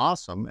could be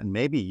awesome, and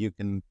maybe you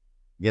can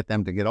get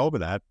them to get over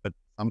that, but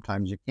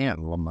sometimes you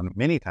can't. Well,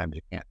 many times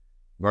you can't.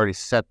 You've already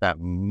set that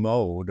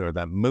mode or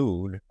that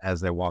mood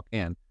as they walk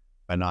in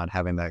by not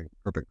having that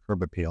perfect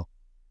curb appeal.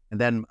 And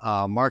then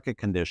market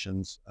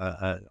conditions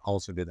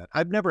also do that.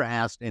 I've never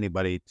asked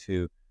anybody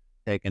to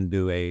take and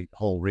do a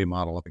whole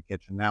remodel of a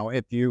kitchen. Now,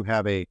 if you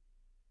have a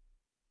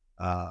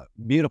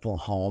beautiful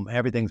home,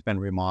 everything's been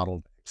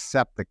remodeled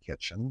except the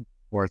kitchen,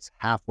 or it's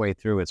halfway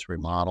through its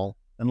remodel,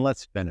 then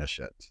let's finish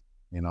it.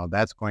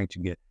 That's going to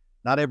get,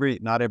 not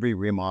every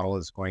remodel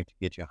is going to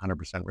get you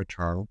 100%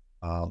 return.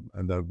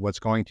 What's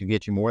going to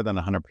get you more than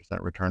 100%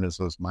 return is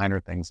those minor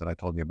things that I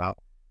told you about.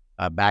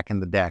 Back in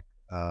the deck,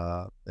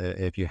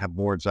 if you have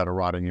boards that are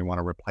rotting, you want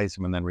to replace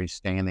them and then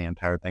restain the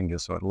entire thing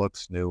just so it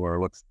looks new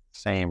or looks the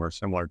same or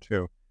similar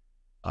to.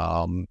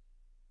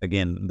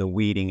 Again, the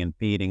weeding and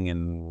feeding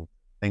and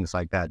things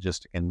like that,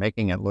 just in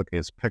making it look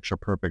as picture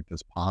perfect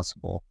as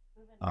possible.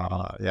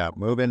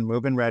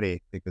 Move-in ready,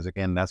 because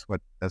again, that's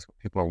what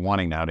people are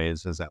wanting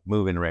nowadays, is that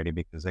move-in ready,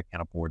 because they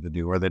can't afford to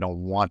do, or they don't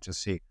want to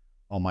see,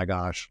 oh my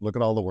gosh, look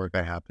at all the work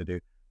I have to do.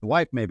 The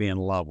wife may be in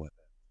love with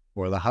it,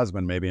 or the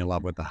husband may be in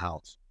love with the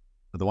house,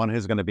 but the one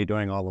who's going to be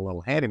doing all the little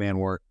handyman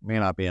work may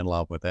not be in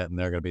love with it, and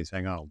they're going to be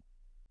saying, oh,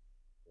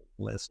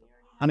 list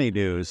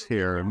honeydews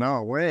here.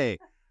 No way.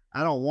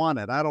 I don't want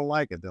it. I don't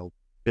like it. They'll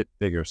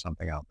figure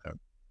something out there.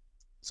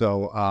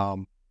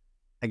 So,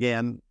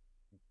 again,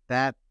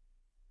 that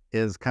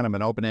is kind of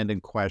an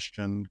open-ended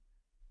question,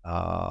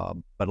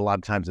 but a lot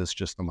of times it's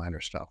just the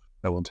minor stuff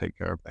that will take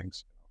care of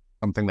things.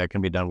 Something that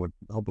can be done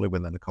hopefully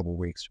within a couple of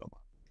weeks to a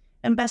month.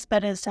 And best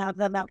bet is to have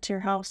them out to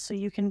your house so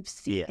you can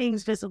see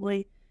things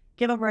visibly,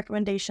 give them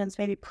recommendations,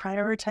 maybe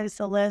prioritize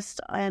the list,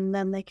 and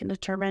then they can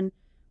determine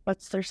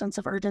what's their sense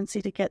of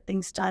urgency to get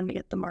things done, to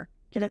get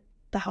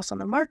the house on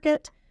the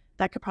market.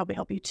 That could probably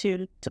help you too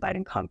to divide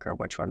and conquer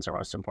which ones are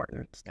most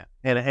important. Yeah.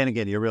 And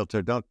again, your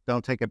realtor, don't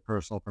take it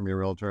personal from your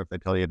realtor if they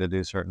tell you to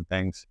do certain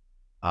things,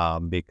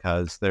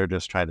 because they're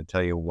just trying to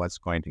tell you what's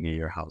going to get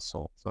your house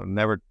sold. So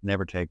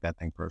never take that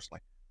thing personally.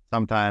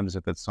 Sometimes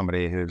if it's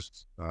somebody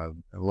who's a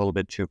little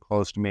bit too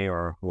close to me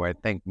or who I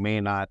think may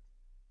not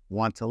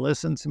want to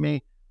listen to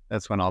me,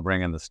 that's when I'll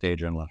bring in the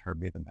stager and let her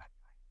be the bad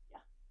guy.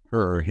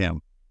 Her or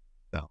him.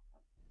 So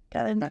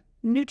gotta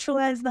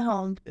neutralize the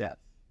home. yeah.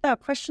 So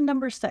question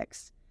number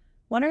 6.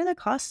 What are the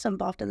costs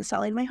involved in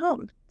selling my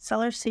home?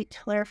 Sellers seek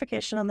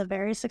clarification on the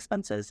various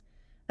expenses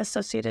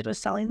associated with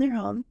selling their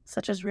home,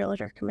 such as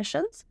realtor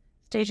commissions,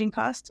 staging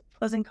costs,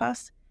 closing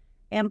costs,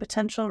 and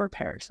potential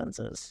repair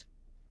expenses.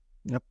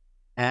 Yep.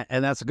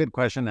 And that's a good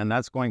question. And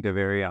that's going to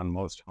vary on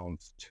most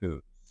homes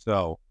too.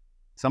 So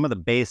some of the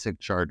basic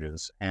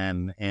charges,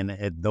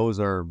 those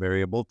are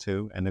variable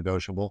too and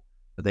negotiable,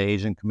 but the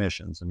agent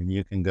commissions. I mean,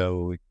 you can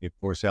go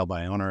for sale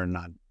by owner and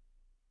not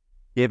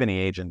give any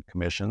agent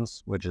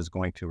commissions, which is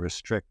going to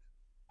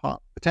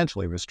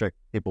potentially restrict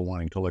people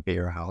wanting to look at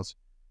your house.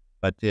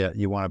 But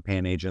you want to pay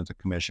an agent a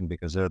commission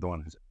because they're the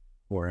ones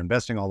who are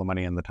investing all the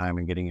money and the time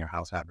in getting your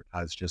house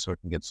advertised just so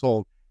it can get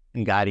sold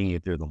and guiding you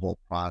through the whole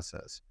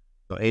process.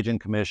 So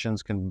agent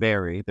commissions can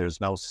vary.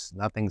 There's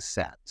nothing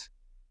set.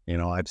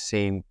 I've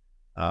seen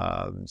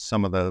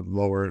some of the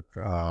lower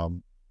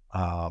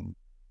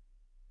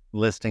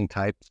listing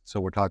types.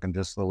 So we're talking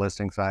just the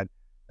listing side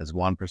as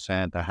 1%,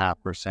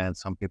 0.5%.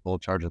 Some people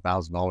charge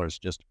 $1,000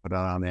 just to put it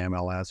on the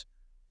MLS.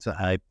 So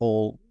a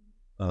full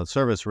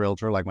service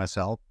realtor like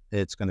myself,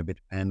 it's going to be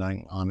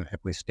depending on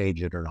if we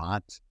stage it or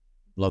not,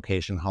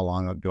 location, how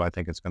long do I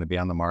think it's going to be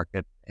on the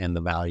market, and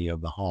the value of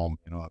the home.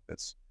 If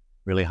it's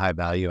really high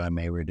value, I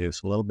may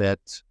reduce a little bit,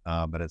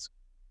 but it's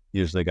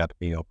usually got to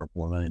be over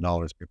 $4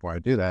 million before I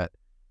do that.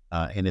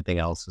 Anything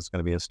else is going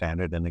to be a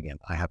standard. And again,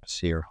 I have to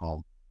see your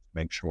home to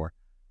make sure.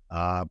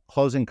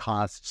 Closing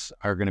costs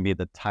are going to be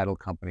the title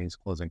company's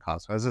closing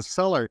costs. So as a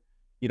seller,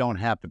 you don't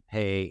have to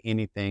pay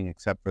anything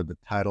except for the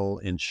title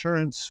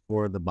insurance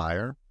for the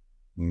buyer.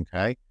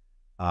 Okay.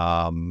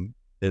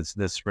 It's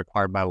this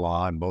required by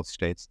law in both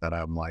states that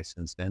I'm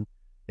licensed in,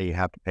 that you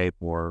have to pay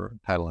for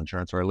title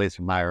insurance, or at least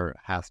a buyer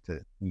has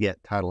to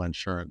get title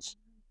insurance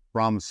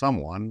from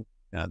someone.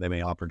 They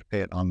may offer to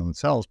pay it on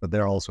themselves, but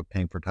they're also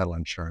paying for title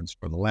insurance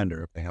for the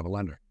lender if they have a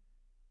lender.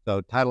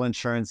 So title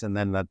insurance and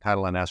then the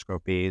title and escrow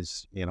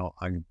fees,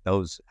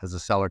 those as a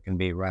seller can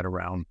be right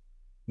around,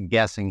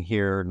 guessing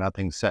here,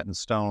 nothing set in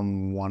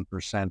stone,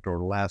 1%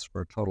 or less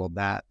for a total of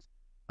that.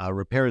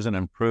 Repairs and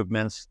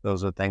improvements,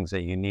 those are things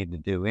that you need to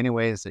do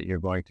anyways that you're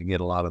going to get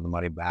a lot of the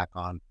money back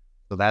on.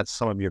 So that's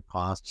some of your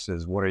costs,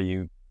 is what are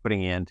you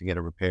putting in to get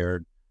it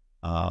repaired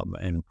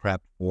and prepped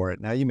for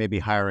it. Now you may be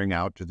hiring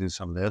out to do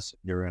some of this. If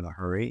you're in a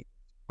hurry,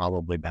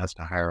 probably best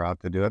to hire out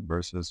to do it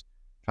versus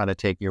trying to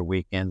take your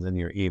weekends and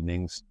your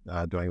evenings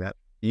doing that.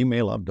 You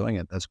may love doing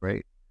it. That's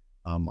great.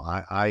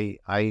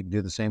 I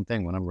do the same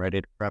thing when I'm ready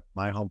to prep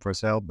my home for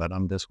sale, but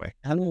I'm this way.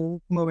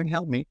 Hello, moving,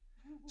 help me.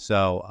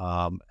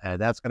 So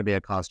that's going to be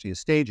a cost to you.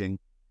 Staging,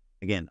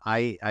 again,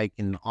 I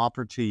can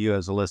offer to you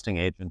as a listing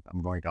agent,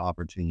 I'm going to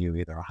offer to you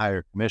either a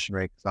higher commission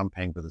rate because I'm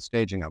paying for the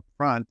staging up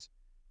front.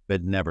 If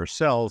it never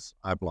sells,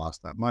 I've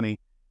lost that money,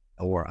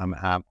 or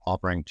I'm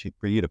offering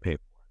for you to pay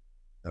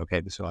for it.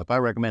 Okay, so if I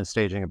recommend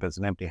staging, if it's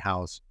an empty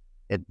house,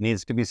 it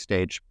needs to be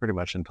staged pretty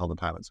much until the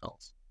time it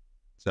sells.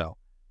 So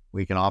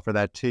we can offer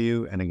that to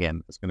you. And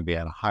again, it's going to be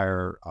at a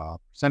higher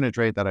percentage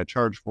rate that I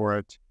charge for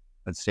it.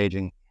 But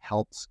staging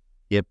helps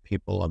give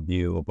people a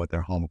view of what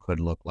their home could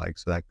look like.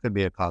 So that could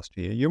be a cost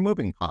to you. Your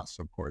moving costs,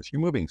 of course.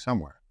 You're moving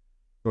somewhere.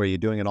 So are you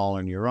doing it all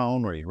on your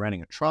own? Or are you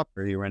renting a truck?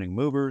 Or are you renting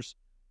movers?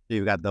 So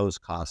you've got those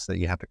costs that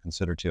you have to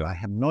consider too. I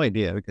have no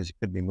idea, because you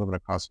could be moving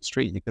across the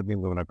street. You could be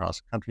moving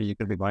across the country. You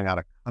could be going out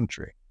of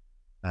country.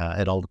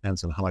 It all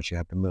depends on how much you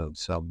have to move.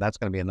 So that's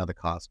going to be another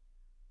cost.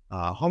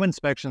 Home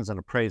inspections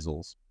and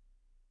appraisals.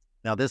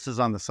 Now, this is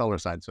on the seller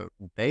side, so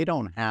they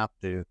don't have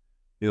to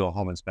do a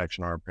home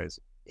inspection or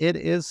appraisal. It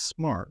is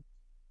smart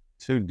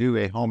to do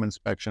a home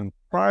inspection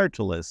prior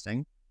to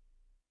listing,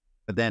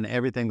 but then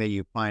everything that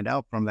you find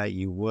out from that,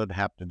 you would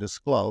have to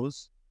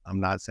disclose. I'm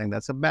not saying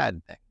that's a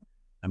bad thing.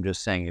 I'm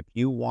just saying if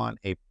you want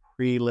a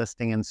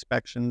pre-listing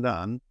inspection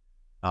done,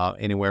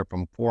 anywhere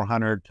from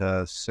 $400 to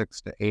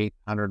 $600 to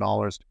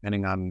 $800,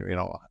 depending on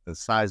the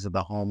size of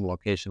the home,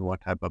 location,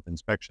 what type of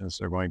inspections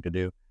they're going to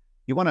do.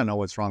 You want to know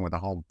what's wrong with the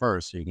home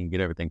first, so you can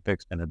get everything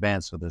fixed in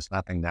advance. So there's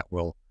nothing that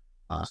will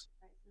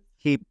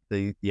keep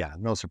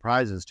no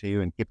surprises to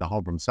you and keep the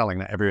home from selling.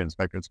 Now, every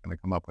inspector is going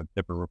to come up with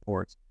different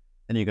reports.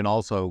 And you can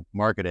also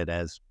market it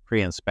as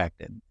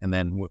pre-inspected. And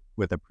then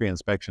with a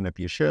pre-inspection, if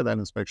you share that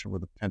inspection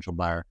with a potential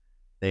buyer,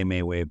 they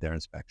may waive their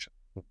inspection.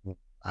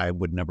 I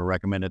would never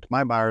recommend it to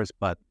my buyers,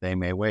 but they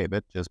may waive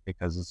it just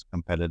because it's a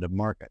competitive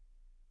market.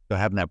 So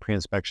having that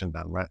pre-inspection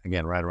done, right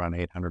around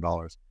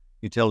 $800.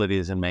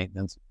 Utilities and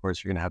maintenance. Of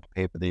course, you're going to have to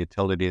pay for the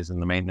utilities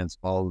and the maintenance,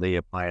 all the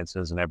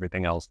appliances and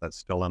everything else that's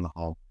still in the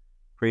home.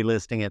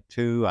 Pre-listing it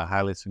too, I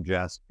highly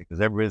suggest, because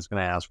everybody's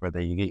going to ask whether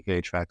you get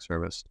your HVAC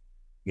serviced.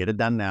 Get it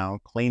done now,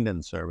 cleaned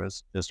and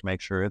serviced, just to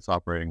make sure it's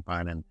operating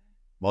fine. And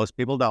most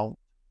people don't.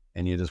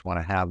 And you just want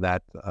to have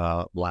that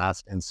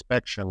last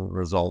inspection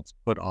results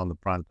put on the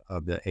front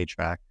of the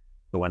HVAC.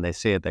 So when they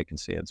see it, they can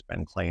see it's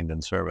been cleaned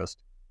and serviced.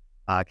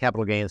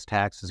 Capital gains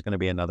tax is going to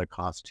be another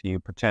cost to you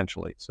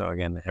potentially. So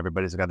again,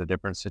 everybody's got a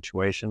different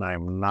situation. I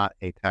am not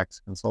a tax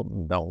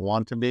consultant, don't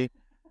want to be.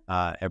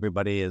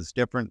 Everybody is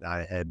different.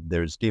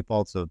 There's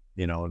defaults of,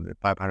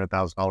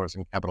 $500,000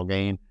 in capital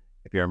gain.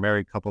 If you're a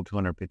married couple,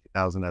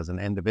 $250,000 as an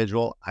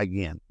individual.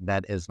 Again,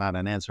 that is not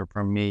an answer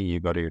from me. You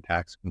go to your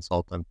tax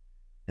consultant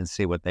and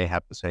see what they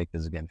have to say,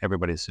 because again,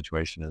 everybody's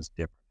situation is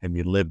different. Have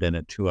you lived in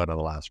it 2 out of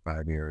the last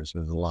 5 years?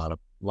 There's a lot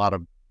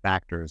of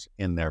factors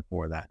in there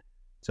for that.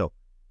 So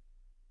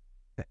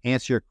to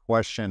answer your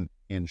question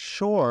in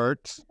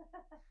short,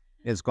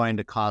 it's going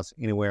to cost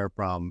anywhere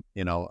from,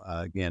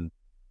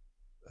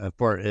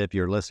 for if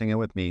you're listening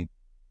with me,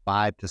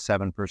 5 to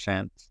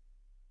 7%.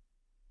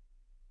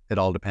 It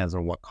all depends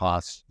on what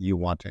costs you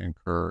want to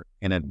incur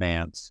in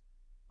advance,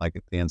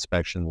 like the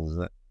inspections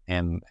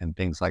and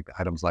things like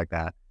items like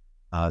that,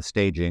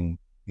 staging,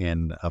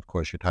 and of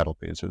course your title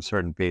fees. There's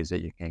certain fees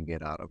that you can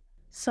get out of.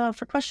 So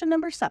for question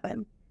number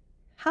 7,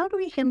 how do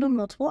we handle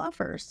multiple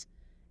offers?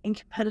 In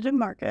competitive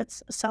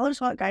markets, sellers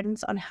want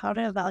guidance on how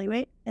to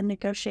evaluate and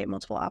negotiate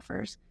multiple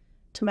offers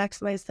to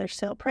maximize their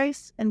sale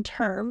price and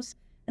terms,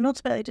 and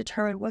ultimately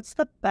determine what's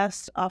the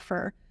best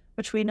offer,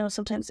 which we know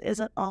sometimes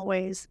isn't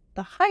always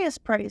the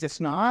highest price. It's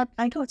not.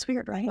 I know, it's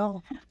weird, right?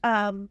 Oh.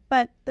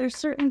 But there's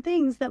certain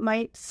things that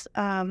might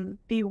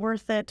be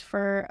worth it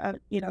for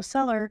a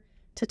seller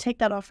to take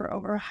that offer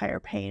over a higher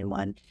paying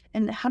one.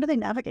 And how do they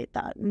navigate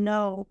that?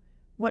 Know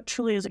what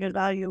truly is a good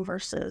value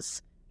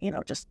versus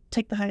just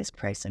take the highest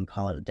price and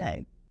call it a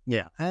day.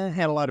 Yeah, I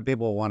had a lot of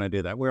people want to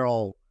do that. We're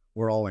all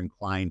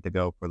inclined to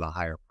go for the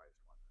higher price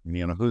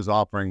one. Who's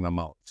offering the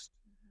most,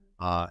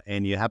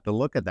 and you have to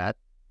look at that.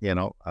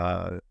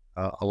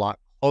 A lot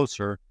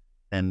closer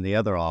than the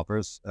other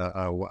offers.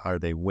 Are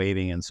they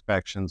waiving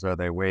inspections? Are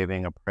they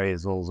waiving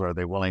appraisals? Are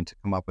they willing to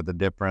come up with a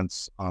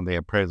difference on the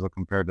appraisal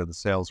compared to the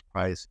sales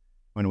price?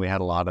 When we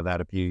had a lot of that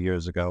a few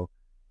years ago,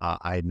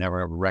 I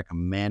never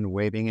recommend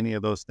waiving any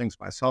of those things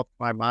myself to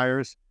my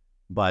buyers.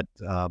 But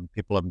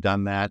people have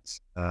done that.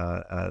 So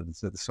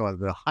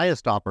the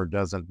highest offer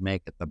doesn't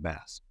make it the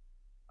best.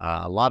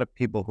 A lot of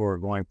people who are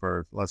going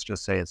for, let's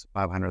just say it's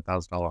a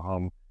 $500,000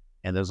 home,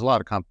 and there's a lot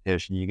of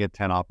competition. You get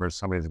 10 offers,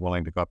 somebody's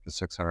willing to go up to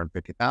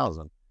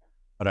 $650,000.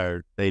 But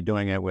are they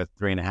doing it with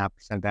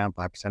 3.5% down,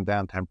 5%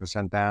 down,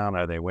 10% down?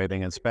 Are they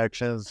waiving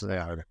inspections?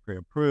 Are they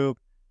pre-approved?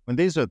 When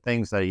these are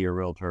things that your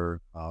realtor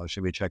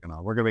should be checking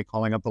on, we're going to be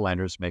calling up the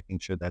lenders, making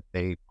sure that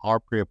they are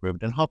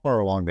pre-approved and how far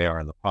along they are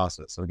in the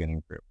process of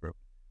getting pre-approved.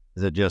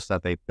 Is it just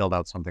that they filled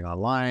out something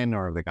online,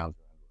 or have they gone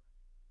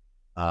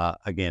through?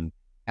 Again,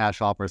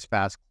 cash offers,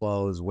 fast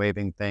close,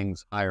 waiving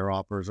things, higher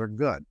offers are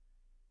good.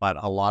 But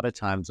a lot of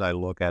times I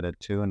look at it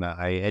too, and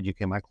I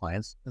educate my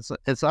clients.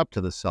 It's up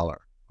to the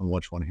seller on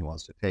which one he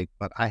wants to take,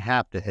 but I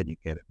have to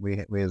educate it. We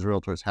as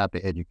realtors have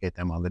to educate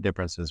them on the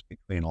differences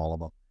between all of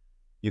them.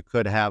 You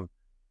could have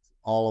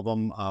all of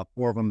them,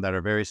 4 of them that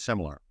are very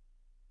similar.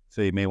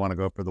 So you may want to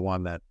go for the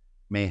one that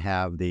may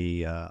have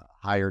the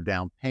higher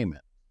down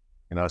payment,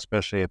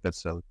 especially if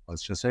it's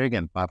let's just say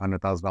again,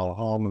 $500,000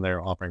 home and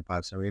they're offering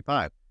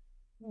 $575,000.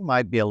 You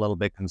might be a little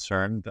bit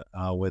concerned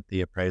with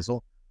the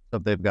appraisal. So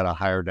if they've got a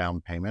higher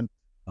down payment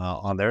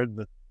on there,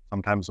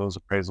 sometimes those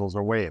appraisals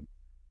are waived.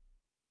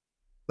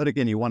 But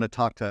again, we want to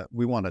talk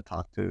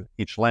to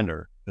each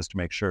lender just to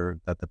make sure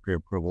that the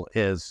pre-approval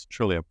is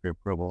truly a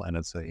pre-approval and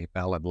it's a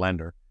valid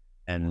lender,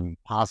 and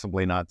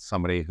possibly not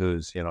somebody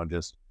who's,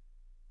 just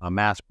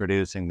mass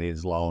producing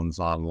these loans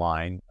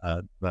online.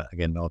 But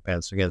again, no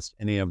offense against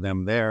any of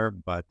them there,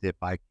 but if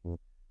I can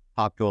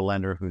talk to a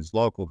lender who's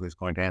local, who's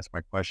going to answer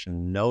my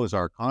question, knows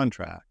our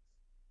contract,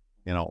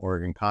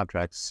 Oregon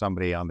contracts,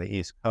 somebody on the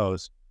East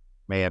Coast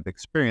may have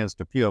experienced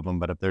a few of them,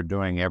 but if they're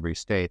doing every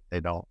state, they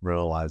don't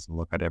realize and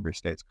look at every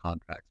state's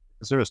contracts,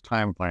 because there's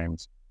time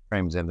frames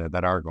in there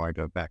that are going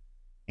to affect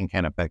and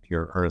can affect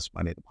your earnest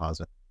money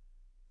deposit.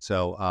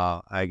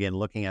 So again,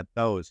 looking at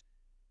those,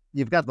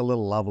 you've got the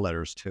little love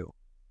letters too.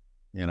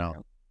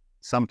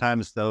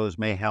 Sometimes those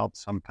may help,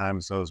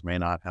 sometimes those may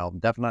not help.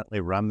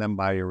 Definitely run them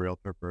by your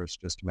realtor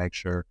first, just to make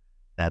sure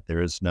that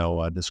there is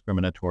no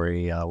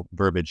discriminatory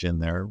verbiage in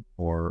there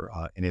or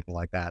anything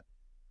like that.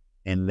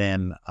 And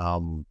then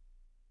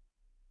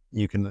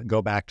you can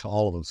go back to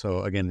all of them.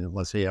 So again,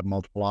 let's say you have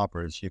multiple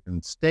offers. You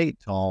can state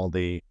to all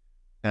the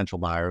potential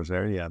buyers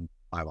there, you have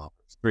 5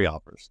 offers, 3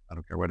 offers, I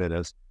don't care what it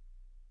is.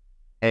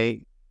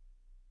 Hey,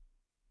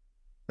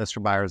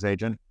 Mr. Buyer's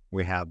agent,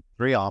 we have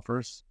 3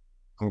 offers.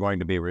 I'm going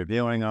to be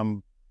reviewing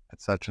them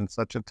at such and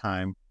such a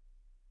time.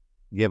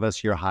 Give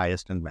us your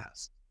highest and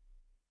best.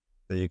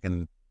 So you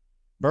can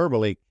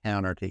verbally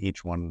counter to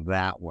each one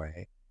that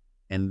way.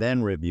 and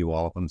then review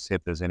all of them, see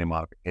if there's any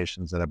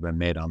modifications that have been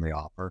made on the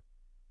offer.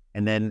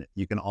 And then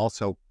you can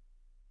also,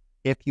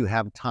 if you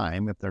have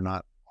time, if they're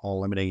not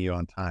all limiting you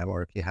on time,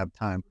 or if you have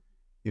time,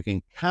 you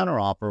can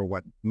counteroffer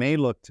what may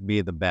look to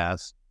be the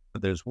best,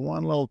 but there's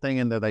one little thing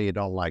in there that you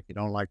don't like. You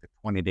don't like the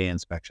 20-day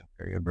inspection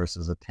period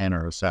versus a 10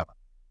 or a 7.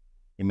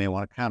 You may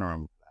want to counter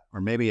them for that.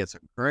 Or maybe it's a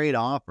great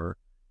offer,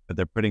 but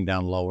they're putting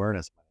down low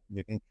earnest money.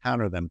 You can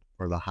counter them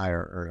for the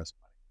higher earnest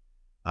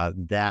money.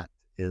 That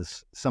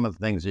is some of the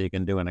things that you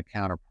can do in a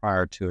counter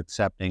prior to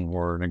accepting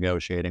or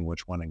negotiating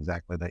which one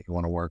exactly that you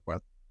want to work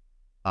with.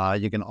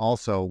 You can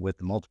also, with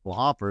the multiple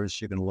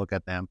offers, you can look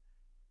at them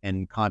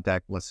and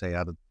contact, let's say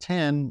out of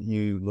 10,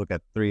 you look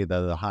at 3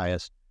 that are the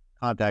highest,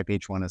 contact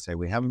each one and say,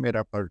 we haven't made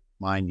up our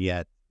mind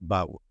yet,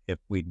 but if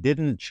we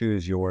didn't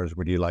choose yours,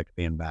 would you like to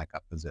be in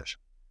backup position?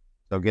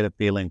 So get a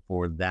feeling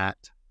for that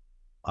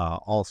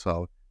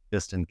also,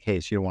 just in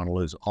case you don't want to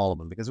lose all of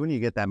them. Because when you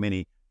get that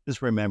many,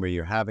 just remember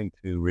you're having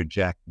to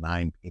reject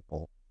 9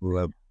 people who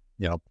have,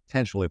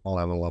 potentially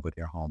fallen in love with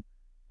your home.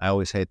 I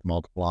always hate the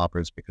multiple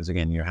offers because,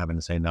 again, you're having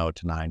to say no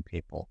to 9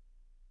 people.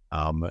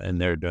 And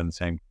they're doing the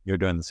same, you're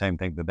doing the same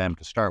thing to them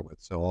to start with.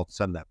 So all of a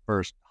sudden that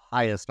first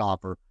highest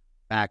offer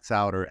backs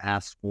out or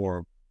asks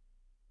for,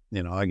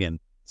 again,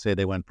 say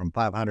they went from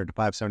 500 to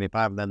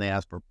 575, and then they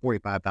ask for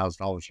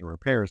 $45,000 in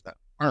repairs that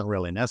aren't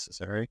really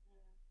necessary.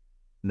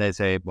 And they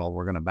say, well,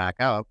 we're going to back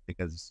out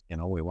because,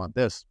 we want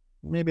this.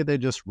 Maybe they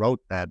just wrote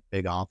that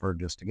big offer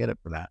just to get it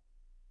for that.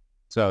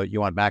 So you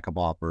want backup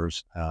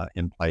offers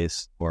in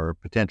place or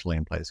potentially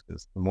in place,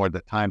 because the more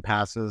that time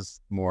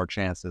passes, the more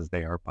chances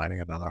they are finding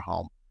another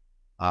home.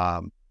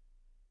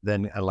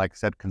 Then, like I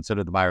said,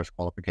 consider the buyer's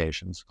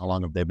qualifications. How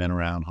long have they been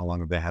around? How long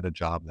have they had a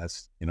job?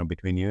 That's,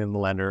 between you and the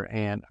lender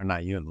or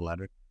not you and the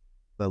lender,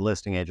 the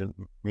listing agent,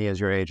 me as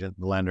your agent,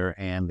 the lender,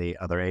 and the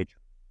other agent.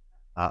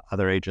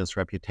 Other agents'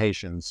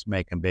 reputations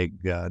make a big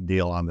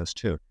deal on this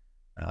too.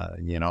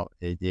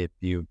 If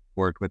you've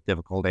worked with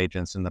difficult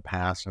agents in the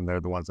past and they're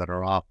the ones that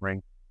are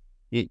offering,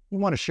 you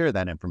want to share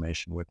that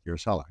information with your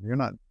seller. You're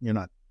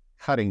not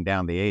cutting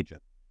down the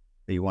agent,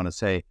 but you want to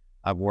say,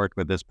 I've worked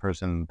with this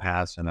person in the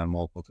past and on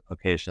multiple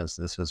occasions,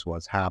 this is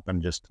what's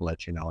happened, just to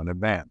let you know in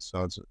advance.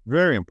 So it's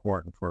very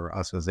important for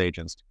us as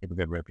agents to keep a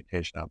good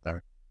reputation out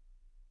there.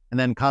 And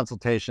then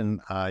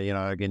consultation,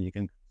 again, you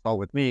can consult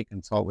with me,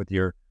 consult with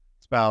your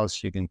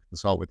spouse, you can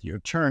consult with your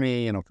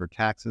attorney, for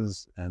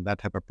taxes and that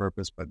type of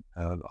purpose, but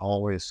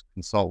always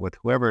consult with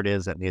whoever it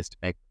is that needs to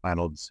make the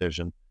final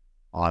decision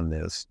on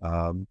this.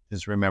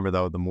 Just remember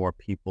though, the more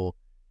people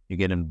you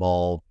get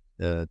involved,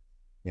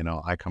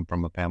 I come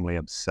from a family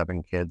of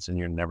 7 kids, and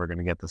you're never going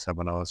to get the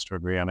 7 of us to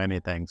agree on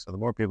anything. So the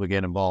more people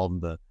get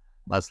involved, the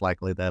less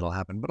likely that'll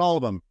happen. But all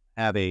of them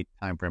have a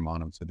time frame on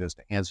them. So just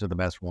answer the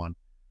best one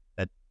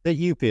that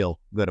you feel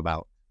good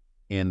about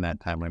in that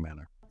timely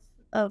manner.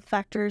 Of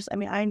factors. I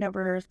mean, I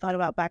never thought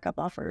about backup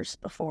offers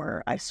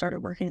before I started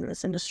working in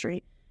this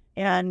industry,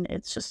 and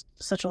it's just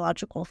such a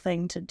logical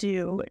thing to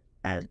do,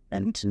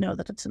 and to know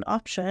that it's an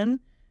option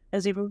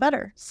is even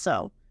better.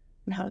 So,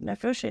 and how to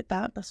negotiate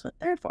that, that's what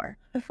they're for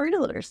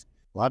realtors.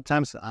 A lot of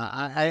times,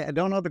 I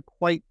don't know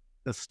quite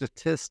the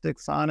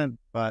statistics on it,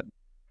 but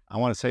I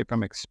want to say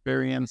from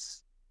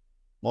experience,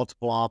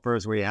 multiple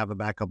offers where you have a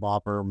backup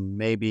offer,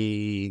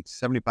 maybe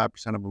 75%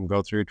 of them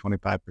go through,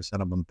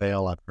 25% of them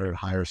fail. I've heard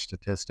higher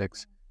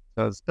statistics.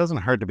 So it doesn't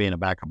hurt to be in a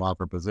backup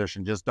offer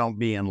position. Just don't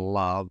be in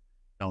love.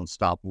 Don't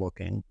stop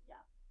looking. Yeah.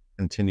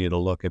 Continue to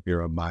look if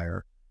you're a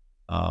buyer.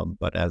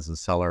 But as a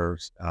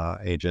seller's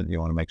agent, you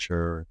want to make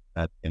sure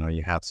that,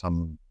 you have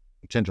some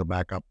potential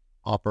backup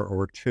offer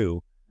or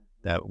 2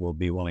 that will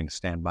be willing to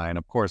stand by. And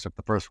of course, if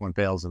the first one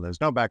fails and there's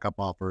no backup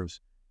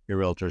offers, your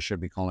realtor should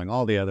be calling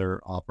all the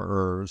other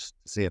offerers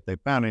to see if they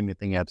found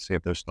anything yet, to see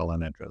if there's still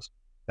an interest.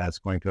 That's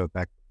going to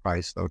affect the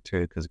price though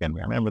too, because again,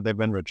 remember they've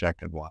been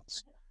rejected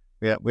once.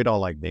 We don't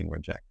like being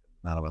rejected.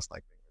 None of us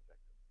like being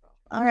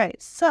rejected. All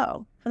right.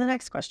 So for the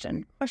next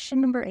question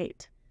number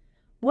 8.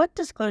 What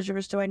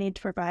disclosures do I need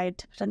to provide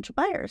to potential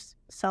buyers?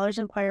 Sellers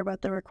inquire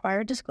about the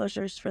required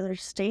disclosures for their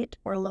state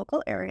or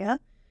local area,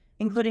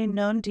 including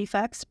known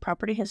defects,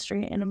 property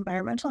history, and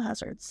environmental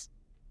hazards.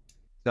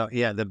 So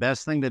yeah, the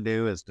best thing to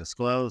do is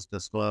disclose.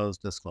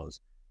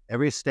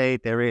 Every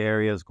state, every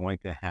area is going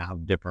to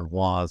have different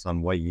laws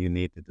on what you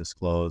need to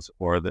disclose,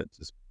 or the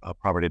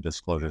property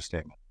disclosure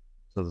statement.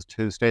 So there's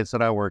 2 states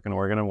that I work in,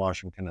 Oregon and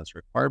Washington. It's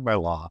required by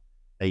law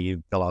that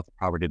you fill out the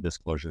property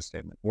disclosure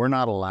statement. We're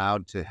not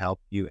allowed to help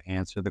you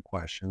answer the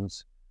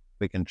questions.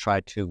 We can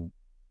try to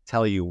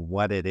tell you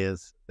what it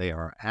is they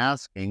are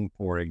asking.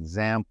 For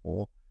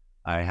example,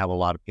 I have a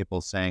lot of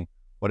people saying,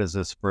 what is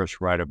this first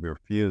right of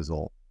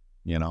refusal?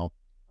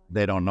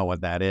 They don't know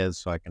what that is,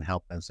 so I can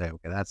help them say,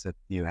 okay, that's it.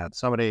 You have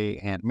somebody,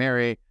 Aunt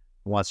Mary,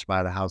 who wants to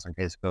buy the house in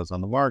case it goes on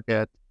the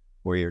market,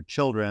 or your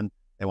children,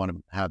 they want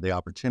to have the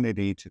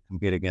opportunity to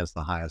compete against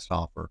the highest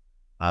offer.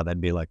 That'd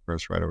be like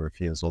first right of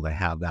refusal. They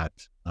have that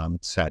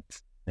set,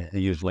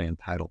 usually in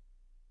title.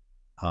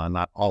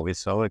 Not always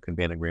so. It could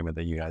be an agreement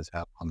that you guys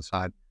have on the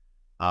side.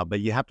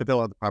 But you have to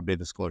fill out the property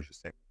disclosure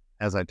statement.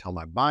 As I tell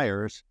my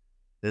buyers,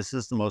 This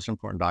is the most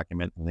important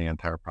document in the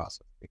entire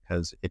process,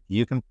 because if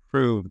you can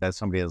prove that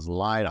somebody has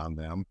lied on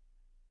them,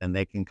 then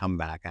they can come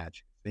back at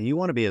you. So you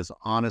want to be as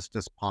honest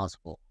as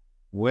possible.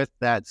 With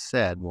that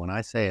said, when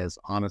I say as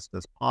honest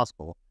as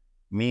possible,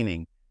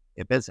 meaning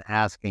if it's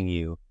asking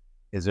you,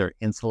 is there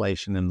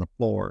insulation in the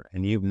floor,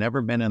 and you've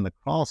never been in the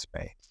crawl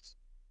space,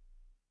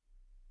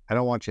 I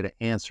don't want you to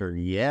answer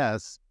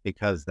yes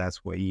because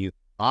that's what you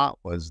thought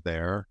was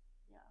there.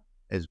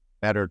 It's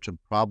better to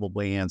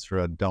probably answer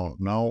a don't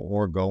know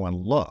or go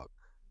and look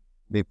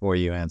before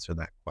you answer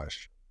that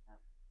question.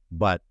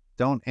 But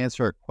don't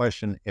answer a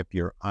question if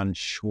you're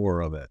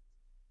unsure of it.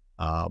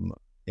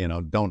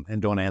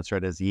 Don't answer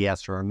it as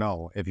yes or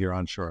no if you're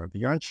unsure. If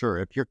you're unsure,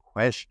 if you're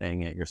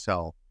questioning it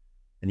yourself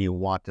and you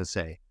want to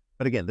say,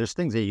 but again, there's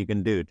things that you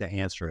can do to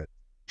answer it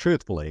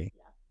truthfully,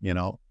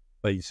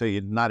 but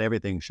not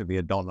everything should be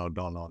a don't know,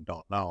 don't know,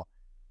 don't know.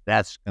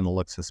 That's going to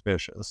look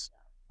suspicious,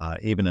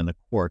 even in a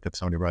court if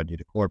somebody brought you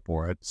to court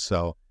for it.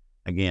 So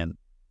again,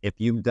 if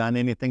you've done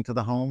anything to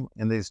the home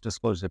in these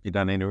disclosures, if you've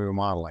done any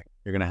remodeling,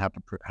 you're going to have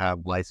to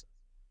have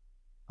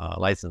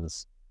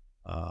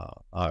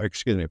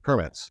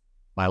permits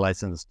by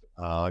licensed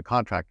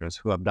contractors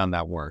who have done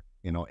that work,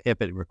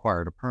 if it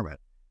required a permit.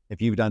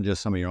 If you've done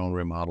just some of your own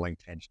remodeling,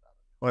 changed out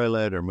a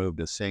toilet or moved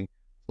a sink,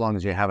 as long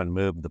as you haven't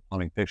moved the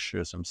plumbing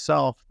fixtures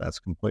themselves, that's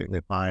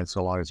completely fine.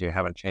 So long as you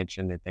haven't changed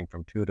anything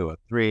from 2 to a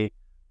 3,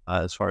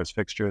 as far as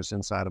fixtures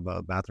inside of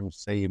a bathroom,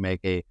 say you make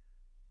a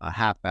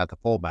half bath, a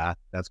full bath,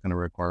 that's going to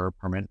require a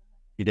permit.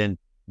 You didn't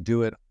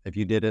do it. If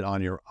you did it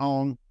on your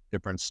own,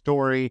 different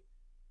story.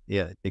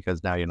 Yeah,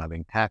 because now you're not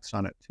being taxed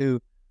on it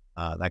too.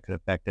 That could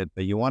affect it.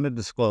 But you want to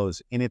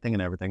disclose anything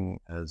and everything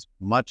as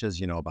much as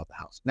you know about the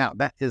house. Now,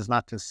 that is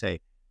not to say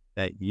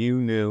that you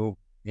knew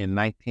in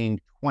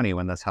 1920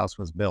 when this house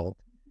was built,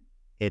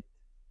 it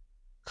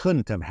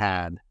couldn't have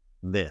had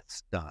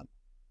this done.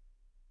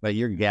 But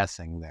you're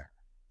guessing there.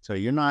 So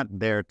you're not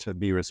there to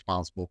be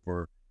responsible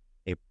for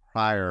a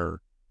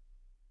prior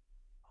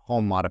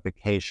home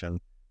modification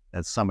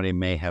that somebody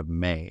may have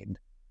made.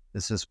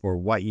 This is for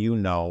what you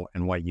know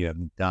and what you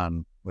have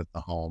done with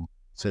the home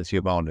since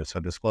you've owned it. So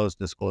disclose.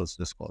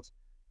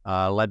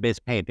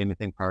 Lead-based paint,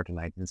 anything prior to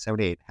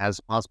 1978 has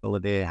the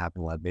possibility of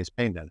having lead-based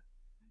paint in it.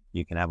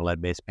 You can have a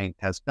lead-based paint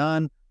test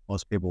done.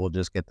 Most people will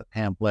just get the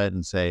pamphlet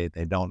and say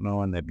they don't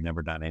know and they've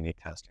never done any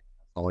testing.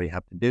 All you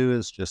have to do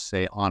is just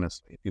say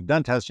honestly. If you've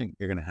done testing,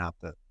 you're going to have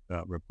to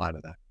reply to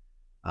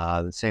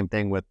that. The same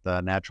thing with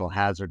natural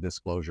hazard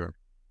disclosure.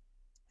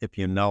 If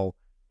you know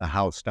the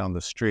house down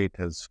the street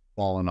has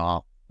fallen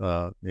off,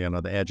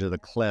 the edge of the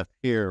cliff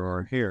here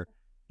or here,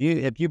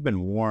 if you've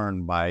been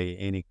warned by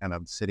any kind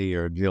of city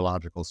or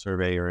geological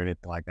survey or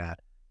anything like that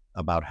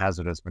about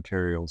hazardous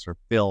materials or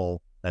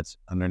fill that's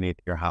underneath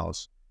your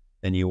house,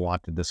 then you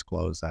want to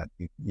disclose that.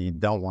 You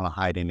don't want to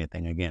hide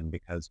anything again,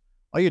 because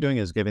all you're doing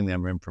is giving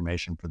them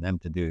information for them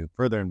to do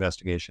further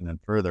investigation and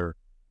further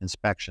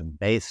inspection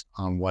based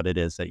on what it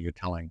is that you're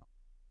telling them.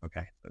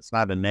 Okay. So it's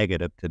not a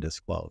negative to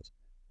disclose,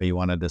 but you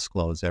want to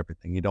disclose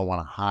everything. You don't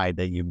want to hide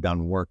that you've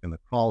done work in the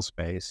crawl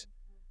space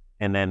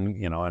and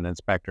then, an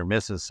inspector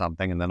misses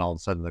something and then all of a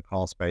sudden the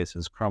crawl space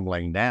is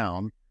crumbling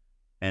down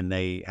and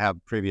they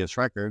have previous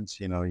records.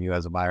 You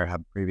as a buyer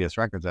have previous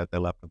records that they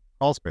left the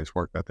crawl space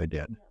work that they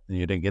did, and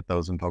you didn't get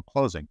those until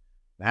closing.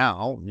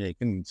 Now you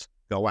can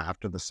go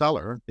after the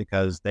seller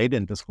because they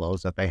didn't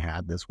disclose that they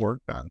had this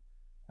work done.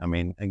 I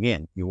mean,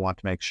 again, you want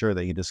to make sure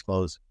that you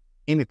disclose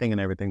anything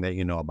and everything that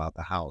you know about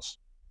the house.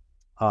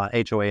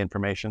 HOA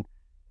information,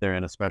 they're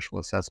in a special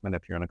assessment.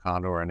 If you're in a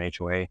condo or an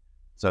HOA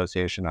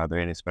association, are there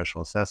any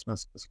special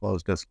assessments?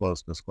 Disclose.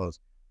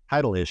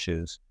 Title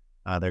issues.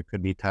 There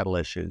could be title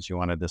issues. You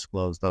want to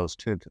disclose those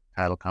to the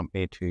title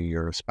company, to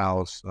your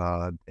spouse,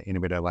 to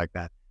anybody like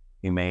that.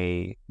 You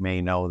may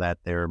know that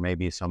there may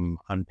be some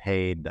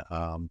unpaid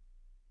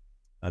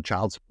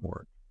child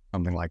support,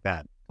 something like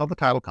that. Tell the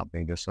title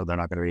company just so they're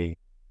not going to be,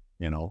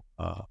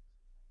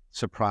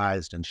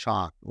 surprised and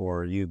shocked.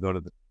 Or you go to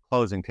the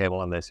closing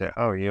table and they say,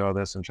 "Oh, you owe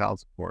this in child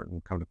support,"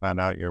 and come to find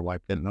out your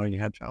wife didn't know you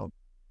had child.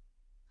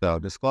 So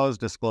disclose.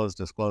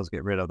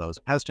 Get rid of those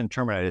pest and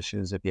termite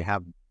issues. If you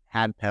have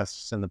had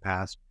pests in the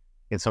past,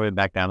 get somebody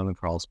back down in the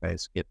crawl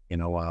space. Get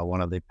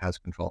one of the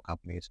pest control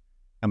companies.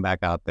 Come back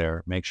out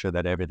there. Make sure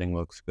that everything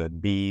looks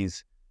good.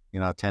 Bees,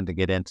 tend to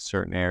get into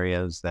certain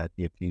areas that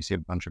if you see a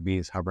bunch of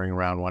bees hovering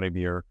around one of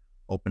your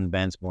open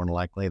vents, more than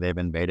likely they've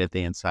invaded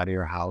the inside of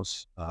your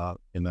house,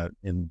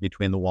 in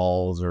between the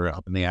walls or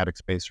up in the attic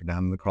space or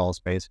down in the crawl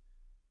space.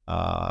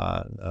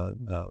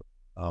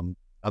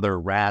 Other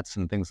rats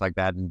and things like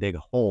that, and dig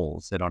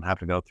holes. They don't have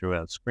to go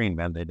through a screen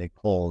vent. They dig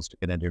holes to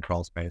get into your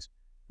crawl space.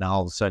 Now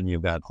all of a sudden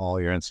you've got all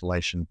your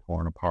insulation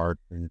torn apart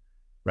and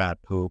rat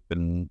poop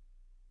and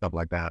stuff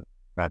like that.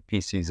 Rat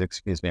feces,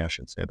 excuse me, I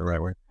should say the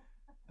right word.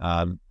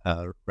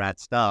 Rat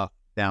stuff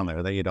down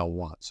there that you don't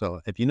want.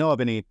 So if you know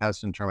of any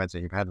pests and termites that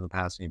you've had in the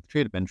past and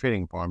you've been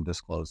treating for them,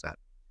 disclose that.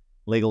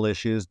 Legal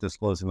issues,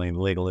 disclosing the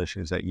legal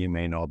issues that you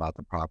may know about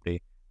the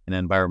property. And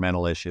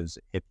environmental issues.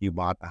 If you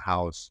bought the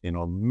house,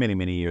 many,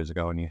 many years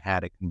ago and you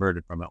had it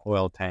converted from an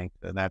oil tank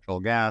to natural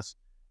gas,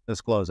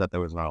 disclose that there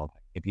was an oil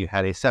tank. If you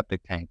had a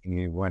septic tank and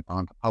you went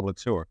on to public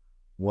sewer,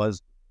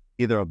 was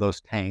either of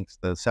those tanks,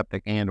 the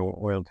septic and or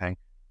oil tank,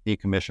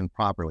 decommissioned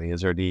properly?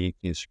 Is there a DEQ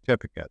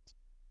certificate?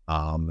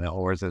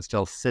 Or is it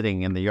still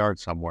sitting in the yard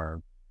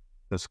somewhere?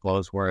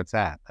 Disclose where it's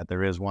at, that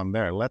there is one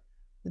there. Let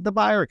the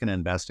buyer can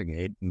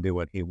investigate and do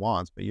what he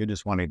wants, but you're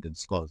just wanting to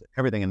disclose it,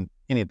 everything and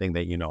anything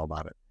that you know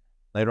about it.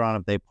 Later on,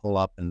 if they pull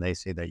up and they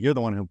see that you're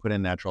the one who put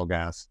in natural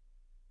gas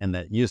and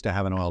that used to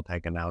have an oil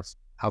tank and now it's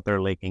out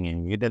there leaking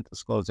and you didn't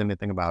disclose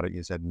anything about it,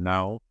 you said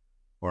no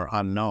or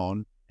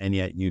unknown, and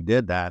yet you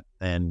did that,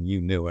 then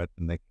you knew it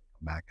and they can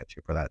come back at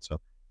you for that.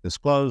 So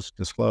disclose,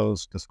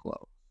 disclose,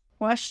 disclose.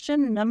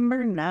 Question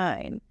number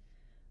 9.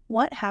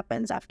 What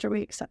happens after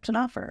we accept an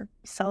offer?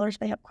 Sellers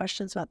may have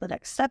questions about the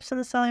next steps in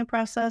the selling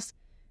process,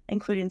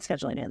 including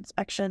scheduling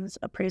inspections,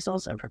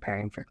 appraisals, and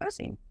preparing for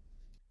closing.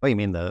 What, you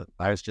mean the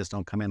buyers just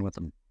don't come in with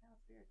a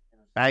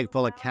bag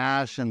full of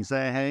cash and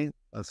say, hey,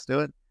 let's do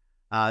it?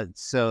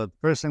 So the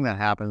first thing that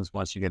happens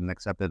once you get an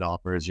accepted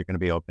offer is you're going to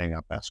be opening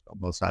up escrow.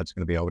 Both sides are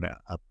going to be opening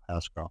up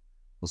escrow.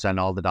 We'll send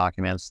all the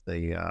documents,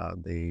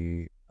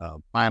 the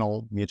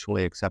final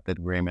mutually accepted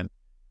agreement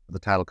for the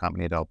title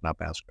company to open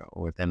up escrow.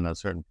 Within a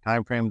certain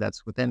time frame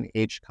that's within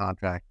each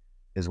contract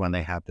is when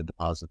they have to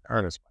deposit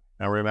earnest money.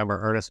 Now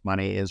remember, earnest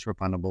money is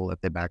refundable if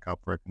they back out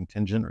for a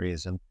contingent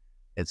reason.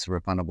 It's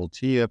refundable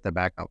to you if they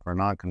back out for a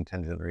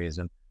non-contingent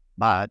reason,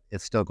 but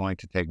it's still going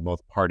to take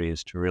both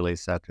parties to really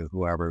set to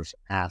whoever's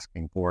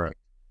asking for it.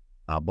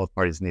 Both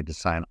parties need to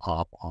sign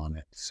off on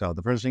it. So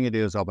the first thing you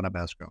do is open up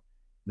escrow.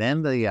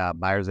 Then the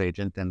buyer's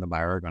agent and the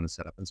buyer are going to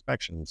set up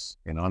inspections,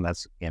 and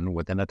that's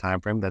within a time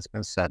frame that's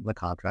been set in the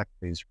contract.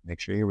 Please make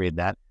sure you read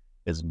that.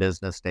 It's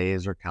business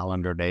days or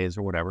calendar days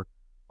or whatever.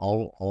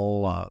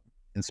 All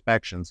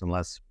inspections,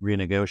 unless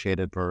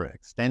renegotiated for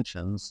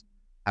extensions,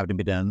 have to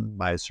be done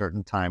by a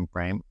certain time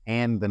frame,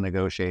 and the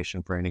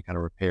negotiation for any kind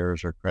of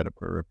repairs or credit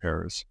for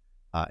repairs,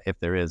 if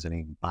there is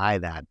any, by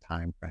that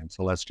time frame.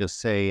 So let's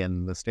just say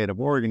in the state of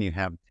Oregon, you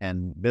have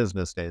 10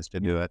 business days to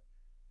do it,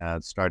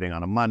 starting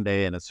on a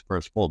Monday, and it's the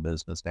first full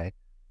business day.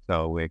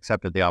 So we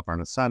accepted the offer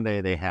on a Sunday.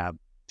 They have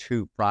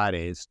 2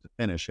 Fridays to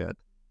finish it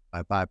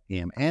by 5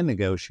 p.m. and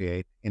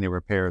negotiate any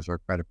repairs or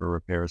credit for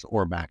repairs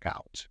or back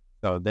out.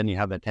 So then you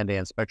have that 10-day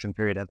inspection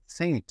period. At the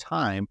same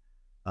time,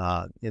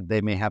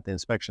 they may have the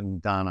inspection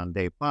done on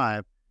day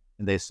 5,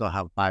 and they still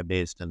have 5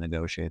 days to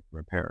negotiate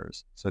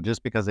repairs. So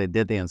just because they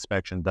did the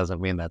inspection doesn't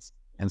mean that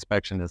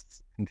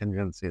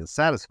contingency is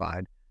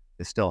satisfied.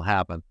 They still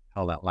happen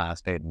until that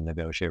last day to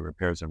negotiate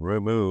repairs and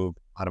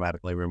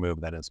automatically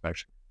remove that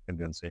inspection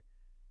contingency.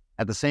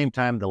 At the same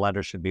time, the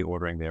lender should be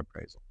ordering the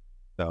appraisal.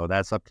 So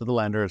that's up to the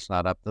lender. It's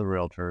not up to the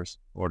realtors to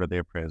order the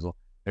appraisal.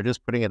 They're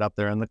just putting it up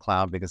there in the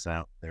cloud because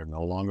now they're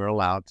no longer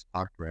allowed to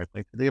talk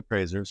directly to the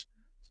appraisers.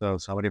 So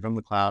somebody from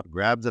the cloud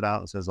grabs it out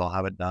and says, I'll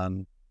have it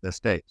done this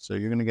date. So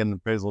you're going to get an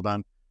appraisal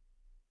done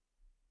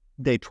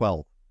day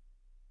 12.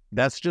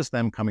 That's just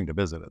them coming to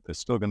visit it. They're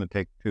still going to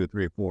take 2,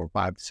 3, 4,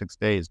 5, 6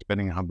 days,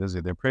 depending on how busy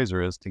the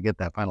appraiser is, to get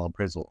that final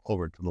appraisal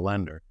over to the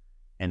lender.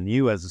 And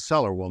you as a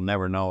seller will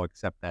never know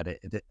except that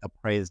it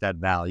appraised at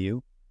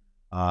value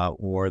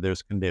or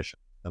there's condition.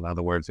 In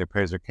other words, the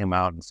appraiser came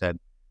out and said,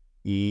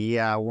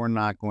 yeah, we're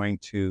not going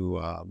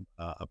to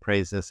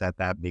appraise this at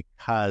that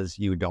because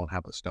you don't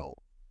have a stove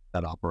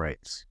that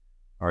operates,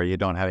 or you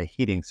don't have a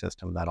heating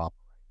system that operates,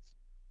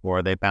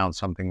 or they found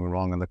something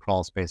wrong in the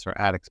crawl space or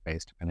attic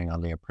space, depending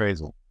on the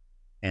appraisal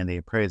and the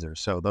appraiser.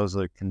 So those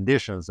are the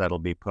conditions that'll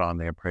be put on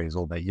the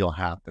appraisal that you'll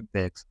have to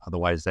fix.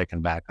 Otherwise, they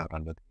can back out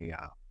under the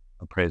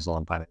appraisal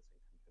and financing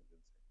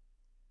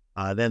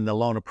contingency. Then the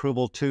loan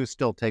approval too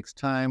still takes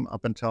time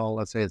up until,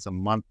 let's say it's a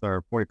month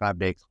or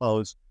 45-day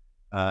close.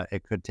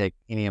 It could take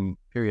any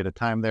period of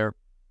time there.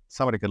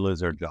 Somebody could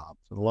lose their job.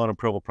 So the loan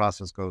approval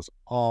process goes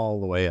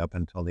all the way up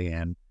until the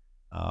end.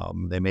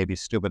 They may be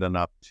stupid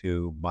enough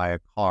to buy a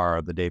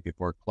car the day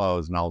before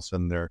close, and all of a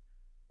sudden their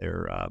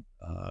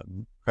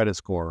credit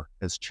score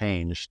has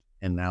changed,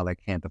 and now they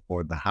can't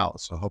afford the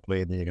house. So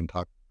hopefully you can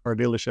talk car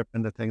dealership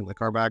into taking the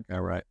car back.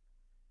 All right.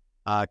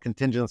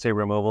 Contingency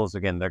removals,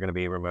 again, they're going to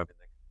be removing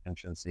the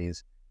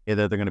contingencies.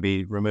 Either they're going to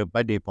be removed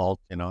by default,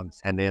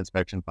 10-day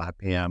inspection, 5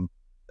 p.m.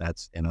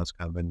 That's, it's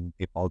kind of been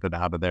defaulted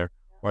out of there.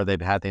 Or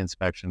they've had the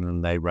inspection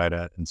and they write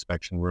an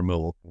inspection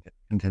removal,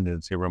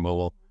 contingency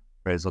removal,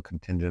 appraisal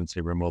contingency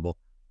removal.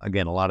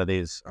 Again, a lot of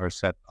these are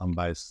set on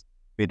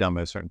be done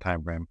by a certain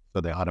time frame,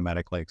 so they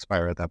automatically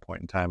expire at that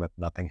point in time if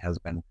nothing has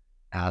been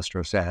asked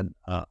or said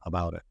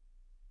about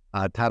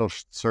it. Title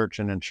search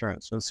and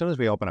insurance. So as soon as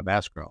we open up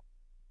escrow,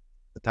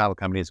 the title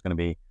company is going to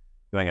be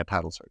doing a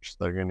title search.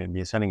 They're going to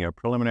be sending you a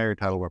preliminary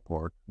title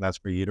report. That's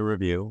for you to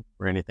review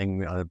for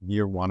anything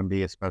you want to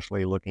be,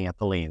 especially looking at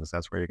the liens.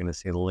 That's where you're going to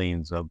see the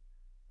liens of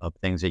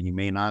things that you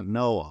may not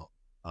know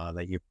of,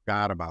 that you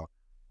forgot about.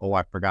 Oh,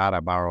 I forgot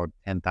I borrowed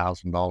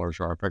 $10,000,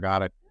 or I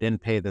forgot I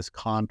didn't pay this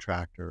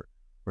contractor,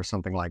 or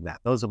something like that.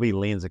 Those will be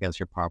liens against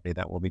your property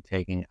that will be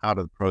taken out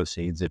of the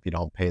proceeds if you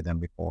don't pay them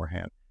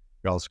beforehand.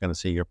 You're also going to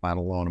see your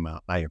final loan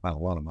amount, not your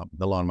final loan amount,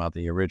 the loan amount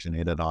that you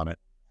originated on it.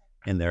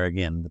 And there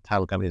again, the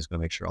title company is going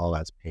to make sure all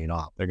that's paid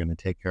off. They're going to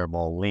take care of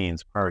all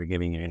liens prior to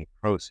giving you any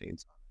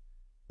proceeds.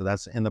 So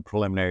that's in the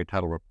preliminary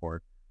title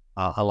report,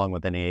 along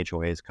with any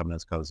HOAs,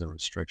 covenants, codes, and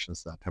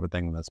restrictions, that type of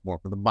thing. That's more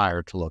for the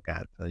buyer to look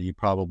at. You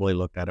probably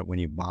looked at it when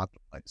you bought the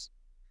place.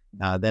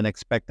 Then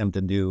expect them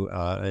to do,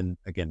 and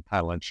again,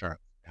 title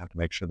insurance. You have to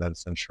make sure that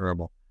it's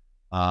insurable.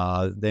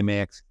 They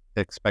may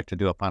expect to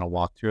do a final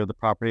walkthrough of the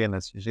property, and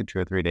that's usually 2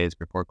 or 3 days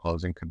before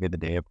closing. Could be the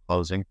day of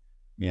closing.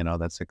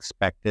 That's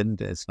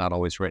expected. It's not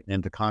always written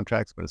into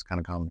contracts, but it's kind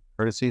of common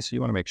courtesy. So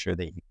you want to make sure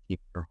that you keep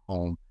your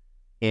home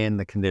in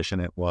the condition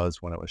it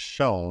was when it was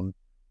shown,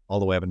 all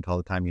the way up until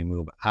the time you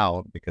move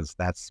out, because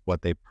that's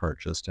what they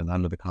purchased. And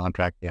under the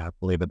contract, you have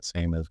to leave it the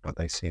same as what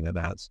they've seen it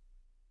as.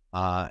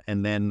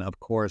 And then, of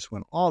course,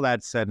 when all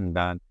that's said and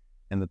done,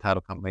 and the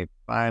title company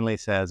finally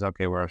says,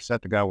 okay, we're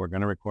set to go, we're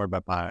going to record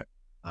by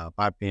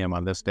 5 p.m.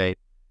 on this date,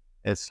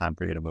 it's time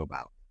for you to move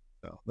out.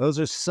 So those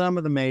are some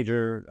of the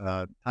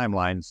major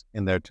timelines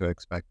in there to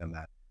expect in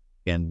that.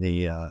 Again,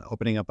 the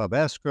opening up of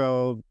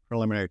escrow,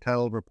 preliminary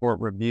title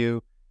report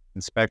review,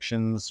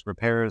 inspections,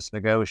 repairs,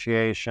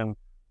 negotiation,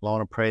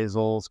 loan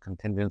appraisals,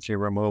 contingency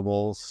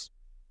removals,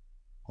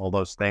 all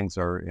those things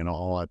are,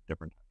 all at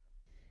different times.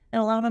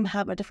 And a lot of them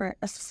have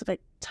a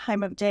specific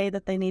time of day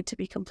that they need to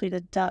be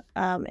completed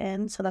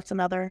in. So that's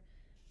another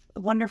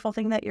wonderful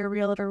thing that your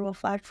realtor will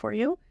flag for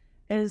you,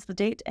 is the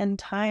date and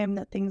time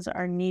that things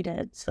are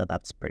needed. So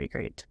that's pretty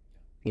great.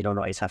 You don't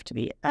always have to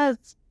be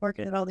as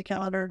working it on the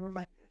calendar.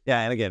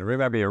 Yeah, and again,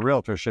 remember your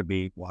realtor should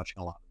be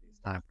watching a lot of these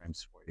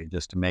timeframes for you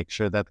just to make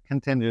sure that the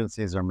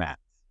contingencies are met.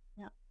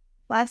 Yeah.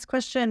 Last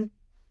question.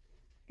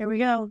 Here we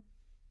go.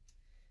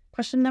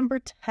 Question number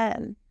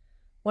 10.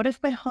 What if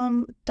my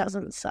home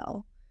doesn't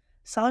sell?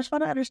 Sellers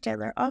want to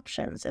understand their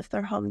options if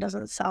their home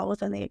doesn't sell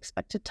within the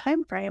expected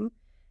time frame,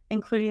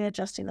 including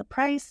adjusting the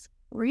price,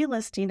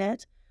 relisting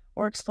it,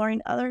 or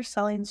exploring other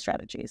selling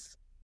strategies.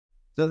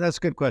 So that's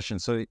a good question.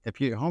 So if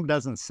your home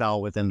doesn't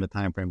sell within the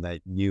time frame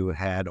that you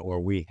had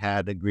or we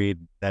had agreed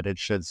that it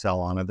should sell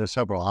on it, there's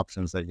several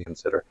options that you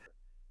consider.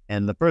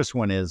 And the first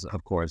one is,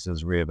 of course,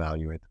 is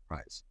reevaluate the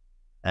price.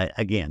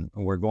 Again,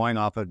 we're going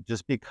off of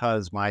just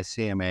because my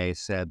CMA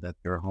said that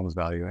your home's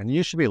value, and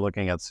you should be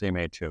looking at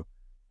CMA too.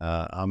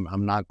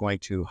 I'm not going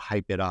to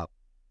hype it up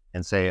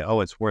and say,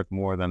 oh, it's worth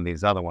more than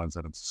these other ones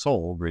that have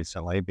sold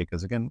recently,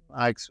 because again,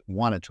 I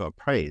want it to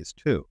appraise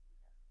too.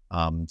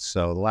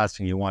 So the last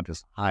thing you want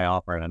is high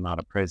offer and not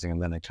appraising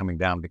and then it coming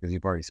down because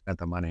you've already spent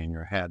the money in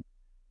your head.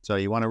 So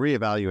you want to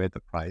reevaluate the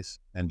price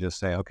and just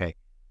say, okay,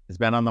 it's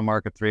been on the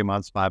market 3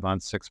 months, 5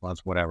 months, 6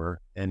 months, whatever,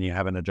 and you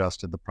haven't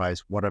adjusted the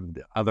price. What have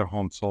the other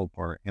homes sold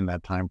for in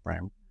that time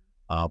frame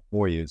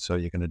for you? So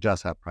you can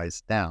adjust that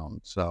price down.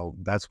 So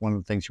that's one of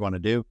the things you want to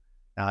do.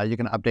 You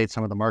can update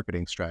some of the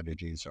marketing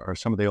strategies or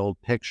some of the old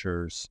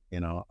pictures,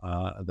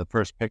 the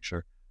first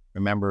picture.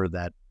 Remember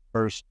that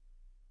first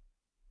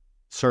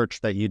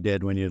search that you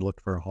did when you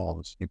looked for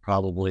homes. You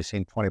probably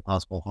seen 20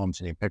 possible homes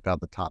and you picked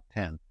out the top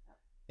 10.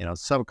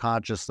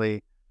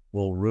 Subconsciously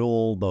we'll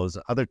rule those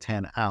other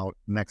 10 out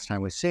next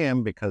time we see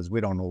them because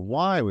we don't know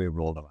why we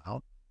ruled them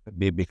out. It could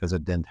be because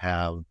it didn't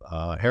have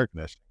air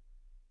conditioning.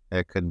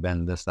 It could have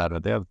been this, that, or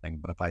the other thing.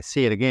 But if I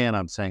see it again,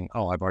 I'm saying,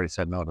 oh, I've already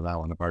said no to that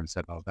one. I've already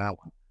said no to that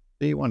one.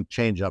 So you want to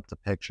change up the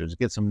pictures,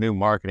 get some new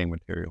marketing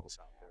materials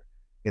out there,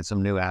 get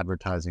some new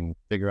advertising,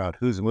 figure out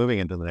who's moving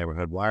into the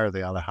neighborhood. Why are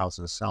the other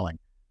houses selling?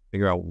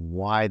 Figure out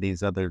why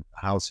these other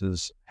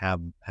houses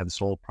have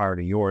sold prior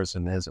to yours,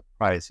 and is it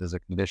price, is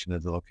it condition,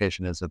 is it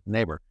location, is it the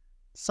neighbor?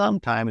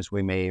 Sometimes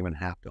we may even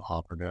have to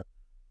offer to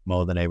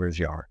mow the neighbor's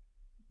yard.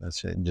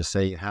 Let's just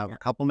say you have a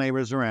couple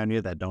neighbors around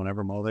you that don't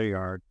ever mow their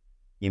yard.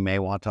 You may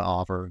want to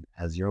offer,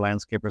 as your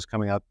landscaper's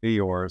coming up to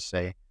yours,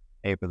 say,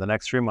 hey, for the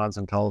next 3 months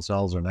until it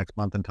sells or next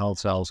month until it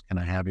sells, can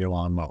I have your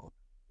lawn mowed?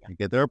 You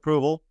get their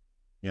approval,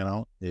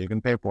 you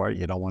can pay for it.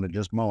 You don't want to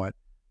just mow it,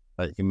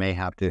 but you may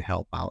have to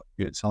help out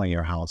selling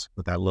your house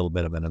with that little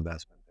bit of an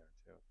investment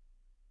there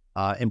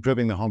too.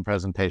 Improving the home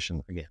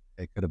presentation. Again,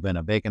 it could have been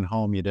a vacant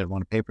home. You didn't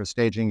want to pay for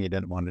staging. You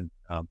didn't want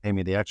to pay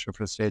me the extra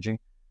for staging.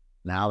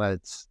 Now that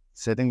it's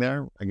sitting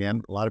there,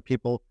 again, a lot of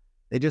people,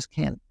 they just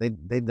can't,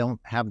 they don't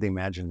have the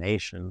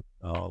imagination.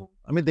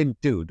 They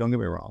do, don't get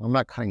me wrong. I'm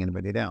not cutting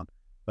anybody down,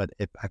 but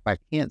if I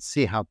can't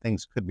see how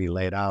things could be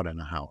laid out in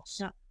a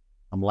house,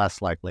 I'm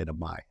less likely to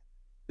buy it.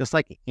 Just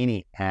like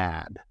any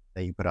ad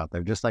that you put out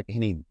there, just like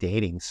any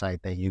dating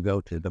site that you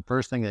go to, the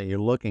first thing that you're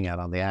looking at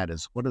on the ad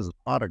is, what does the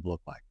product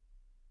look like?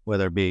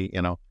 Whether it be,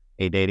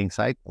 a dating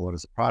site, what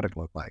does the product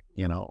look like?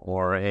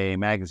 Or a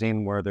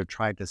magazine where they're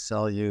trying to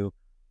sell you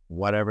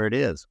whatever it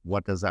is.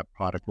 What does that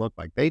product look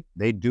like?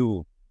 They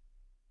do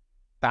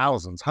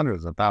thousands,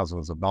 hundreds of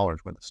thousands of dollars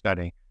worth of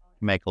study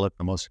to make it look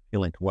the most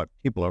appealing to what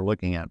people are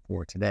looking at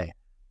for today.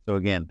 So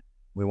again,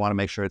 we want to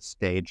make sure it's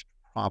staged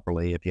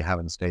properly if you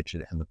haven't staged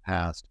it in the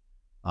past.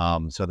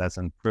 So that's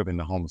improving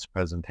the home's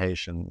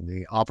presentation.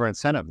 The offer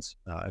incentives,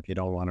 if you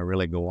don't want to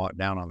really go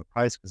down on the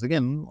price, because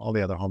again, all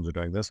the other homes are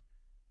doing this.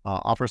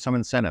 offer some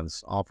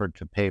incentives, offer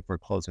to pay for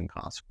closing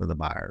costs for the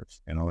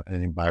buyers.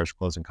 Any buyer's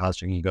closing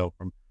costs, you can go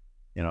from,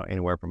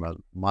 anywhere from a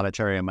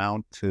monetary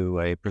amount to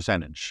a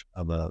percentage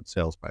of the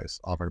sales price,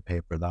 offer to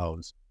pay for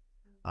those.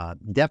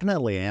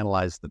 Definitely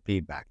analyze the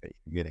feedback that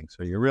you're getting.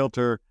 So your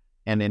realtor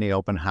and any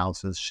open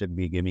houses should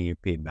be giving you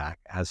feedback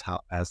as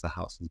the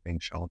house is being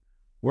shown.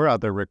 We're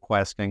out there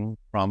requesting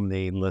from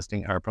the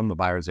listing or from the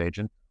buyer's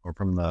agent or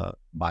from the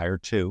buyer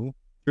through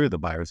the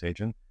buyer's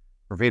agent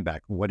for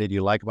feedback. What did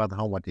you like about the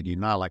home? What did you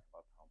not like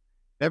about the home?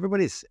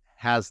 Everybody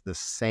has the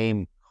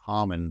same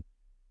common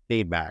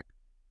feedback.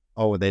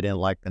 Oh, they didn't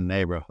like the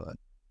neighborhood.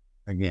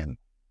 Again,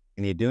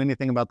 can you do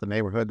anything about the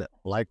neighborhood?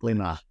 Likely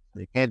not.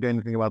 You can't do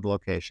anything about the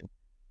location.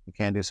 You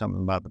can't do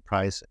something about the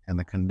price and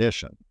the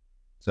condition.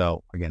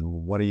 So again,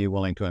 what are you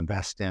willing to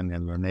invest in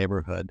the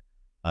neighborhood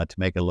to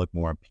make it look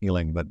more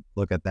appealing? But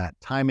look at that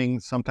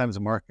timing. Sometimes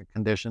the market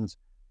conditions,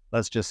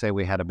 let's just say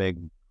we had a big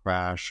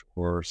crash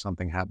or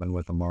something happened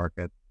with the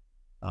market.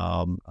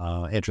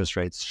 Interest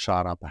rates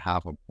shot up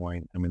 0.5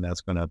 point. I mean,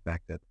 that's going to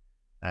affect it.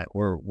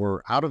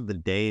 We're out of the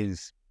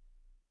days,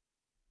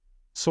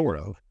 sort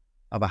of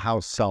a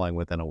house selling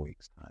within a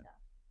week's time.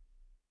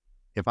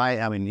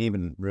 I mean,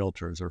 even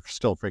realtors are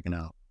still freaking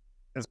out.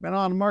 It's been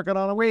on the market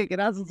on a week. It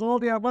hasn't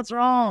sold yet. What's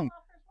wrong?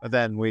 But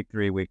then week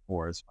 3, week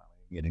 4 is finally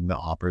getting the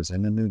offers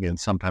in, and again,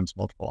 sometimes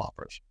multiple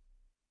offers.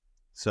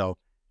 So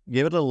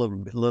give it a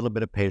little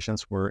bit of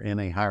patience. We're in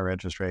a higher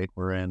interest rate.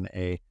 We're in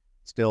a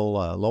still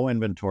low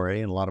inventory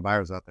and a lot of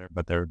buyers out there,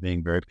 but they're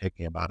being very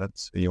picky about it.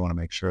 So you want to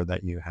make sure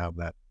that you have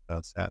that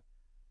set.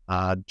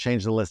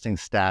 Change the listing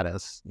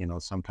status.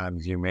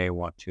 Sometimes you may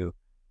want to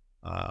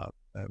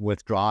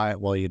withdraw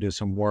it while you do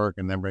some work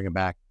and then bring it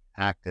back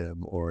active,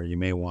 or you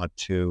may want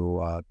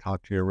to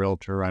talk to your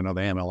realtor. I know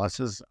the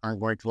MLSs aren't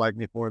going to like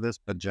me for this,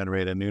 but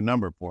generate a new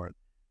number for it.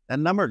 That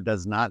number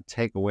does not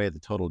take away the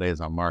total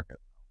days on market,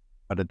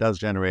 but it does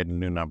generate a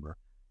new number.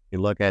 You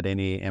look at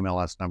any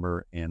MLS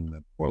number in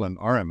the Portland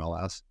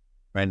RMLS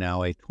right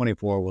now, a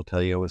 24 will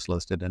tell you it was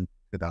listed in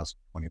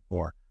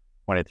 2024.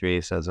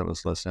 23 says it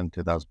was listed in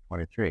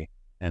 2023,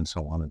 and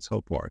so on and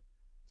so forth.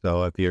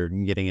 So if you're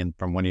getting in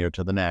from one year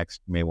to the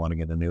next, you may want to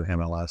get a new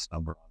MLS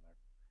number on there.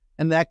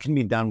 And that can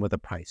be done with a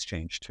price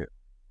change too.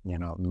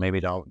 Maybe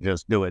don't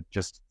just do it,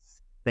 just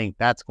think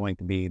that's going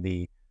to be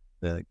the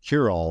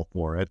cure-all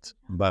for it.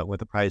 But with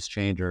the price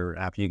change, or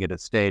after you get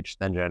it staged,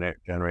 then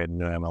generate a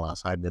new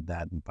MLS. I did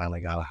that and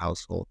finally got a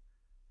household.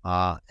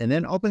 And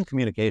then open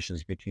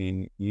communications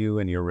between you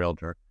and your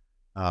realtor,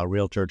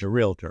 realtor to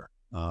realtor,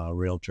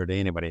 realtor to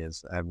anybody.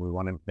 We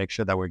want to make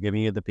sure that we're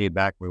giving you the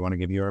feedback. We want to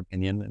give you our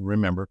opinion. And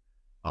remember,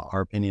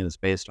 our opinion is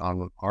based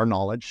on our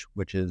knowledge,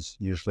 which is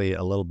usually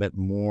a little bit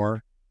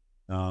more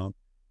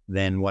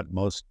than what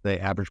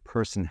the average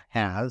person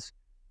has.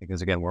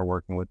 Because again, we're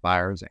working with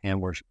buyers and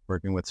we're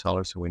working with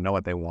sellers, so we know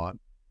what they want.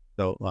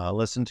 So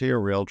listen to your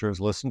realtors,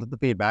 listen to the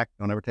feedback.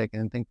 Don't ever take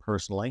anything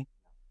personally.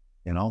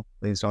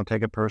 Please don't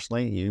take it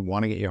personally. You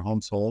want to get your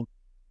home sold,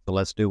 so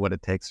let's do what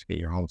it takes to get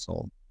your home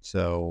sold.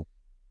 So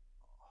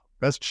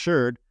rest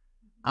assured,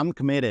 I'm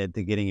committed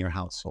to getting your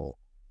house sold,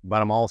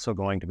 but I'm also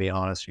going to be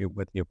honest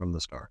with you from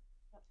the start.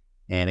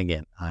 And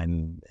again,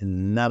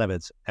 none of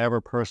it's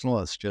ever personal.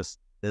 It's just,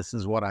 this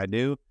is what I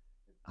do.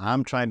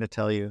 I'm trying to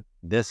tell you,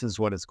 this is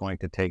what it's going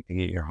to take to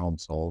get your home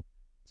sold.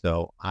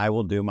 So I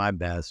will do my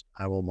best.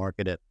 I will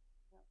market it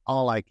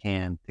all I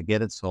can to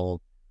get it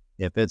sold.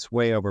 If it's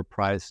way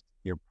overpriced,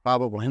 you're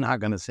probably not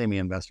going to see me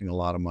investing a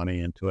lot of money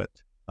into it.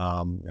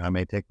 I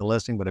may take the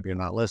listing, but if you're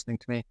not listening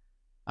to me,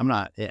 I'm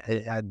not.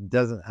 I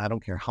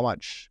don't care how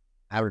much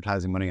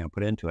advertising money I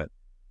put into it.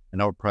 An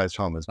overpriced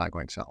home is not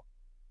going to sell.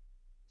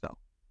 So,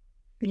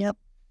 yep,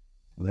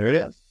 there it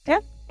is.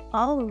 Yeah,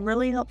 all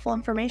really helpful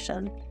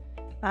information.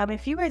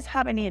 If you guys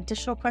have any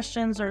additional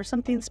questions or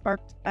something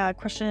sparked a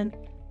question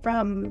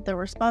from the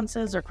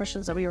responses or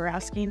questions that we were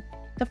asking,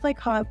 definitely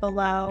comment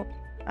below.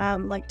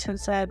 Like Tim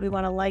said, we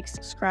want to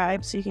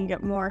subscribe so you can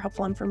get more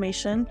helpful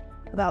information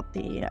about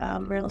the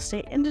real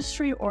estate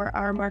industry or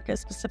our market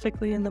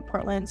specifically in the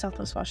Portland,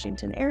 Southwest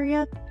Washington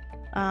area,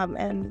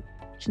 and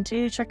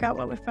continue to check out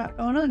what we've got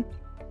going on.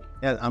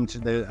 Yeah,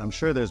 I'm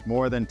sure there's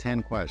more than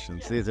 10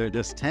 questions. These are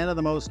just 10 of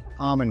the most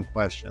common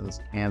questions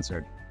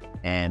answered.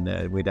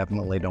 And we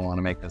definitely don't want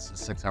to make this a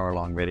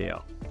 6-hour-long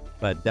video.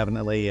 But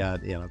definitely,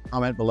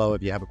 comment below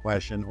if you have a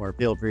question, or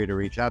feel free to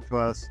reach out to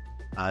us.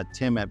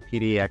 Tim at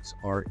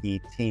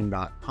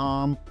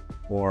pdxreteam.com,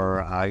 or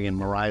again,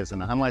 Mariah's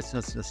an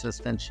unlicensed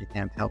assistant. She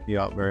can't help you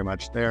out very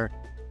much there.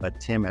 But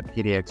Tim at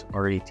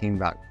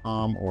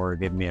pdxreteam.com, or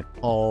give me a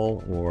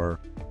call, or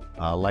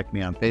like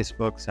me on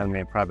Facebook, send me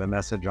a private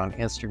message on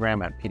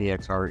Instagram at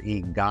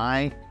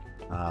pdxreguy.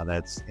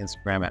 That's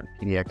Instagram at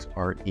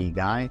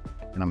pdxreguy.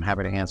 And I'm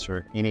happy to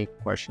answer any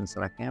questions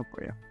that I can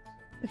for you.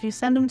 If you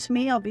send them to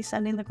me, I'll be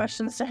sending the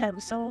questions to him.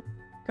 So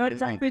go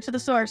directly to the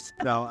source.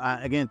 So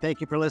again,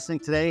 thank you for listening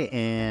today,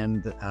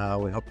 and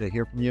we hope to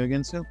hear from you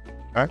again soon.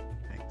 All right.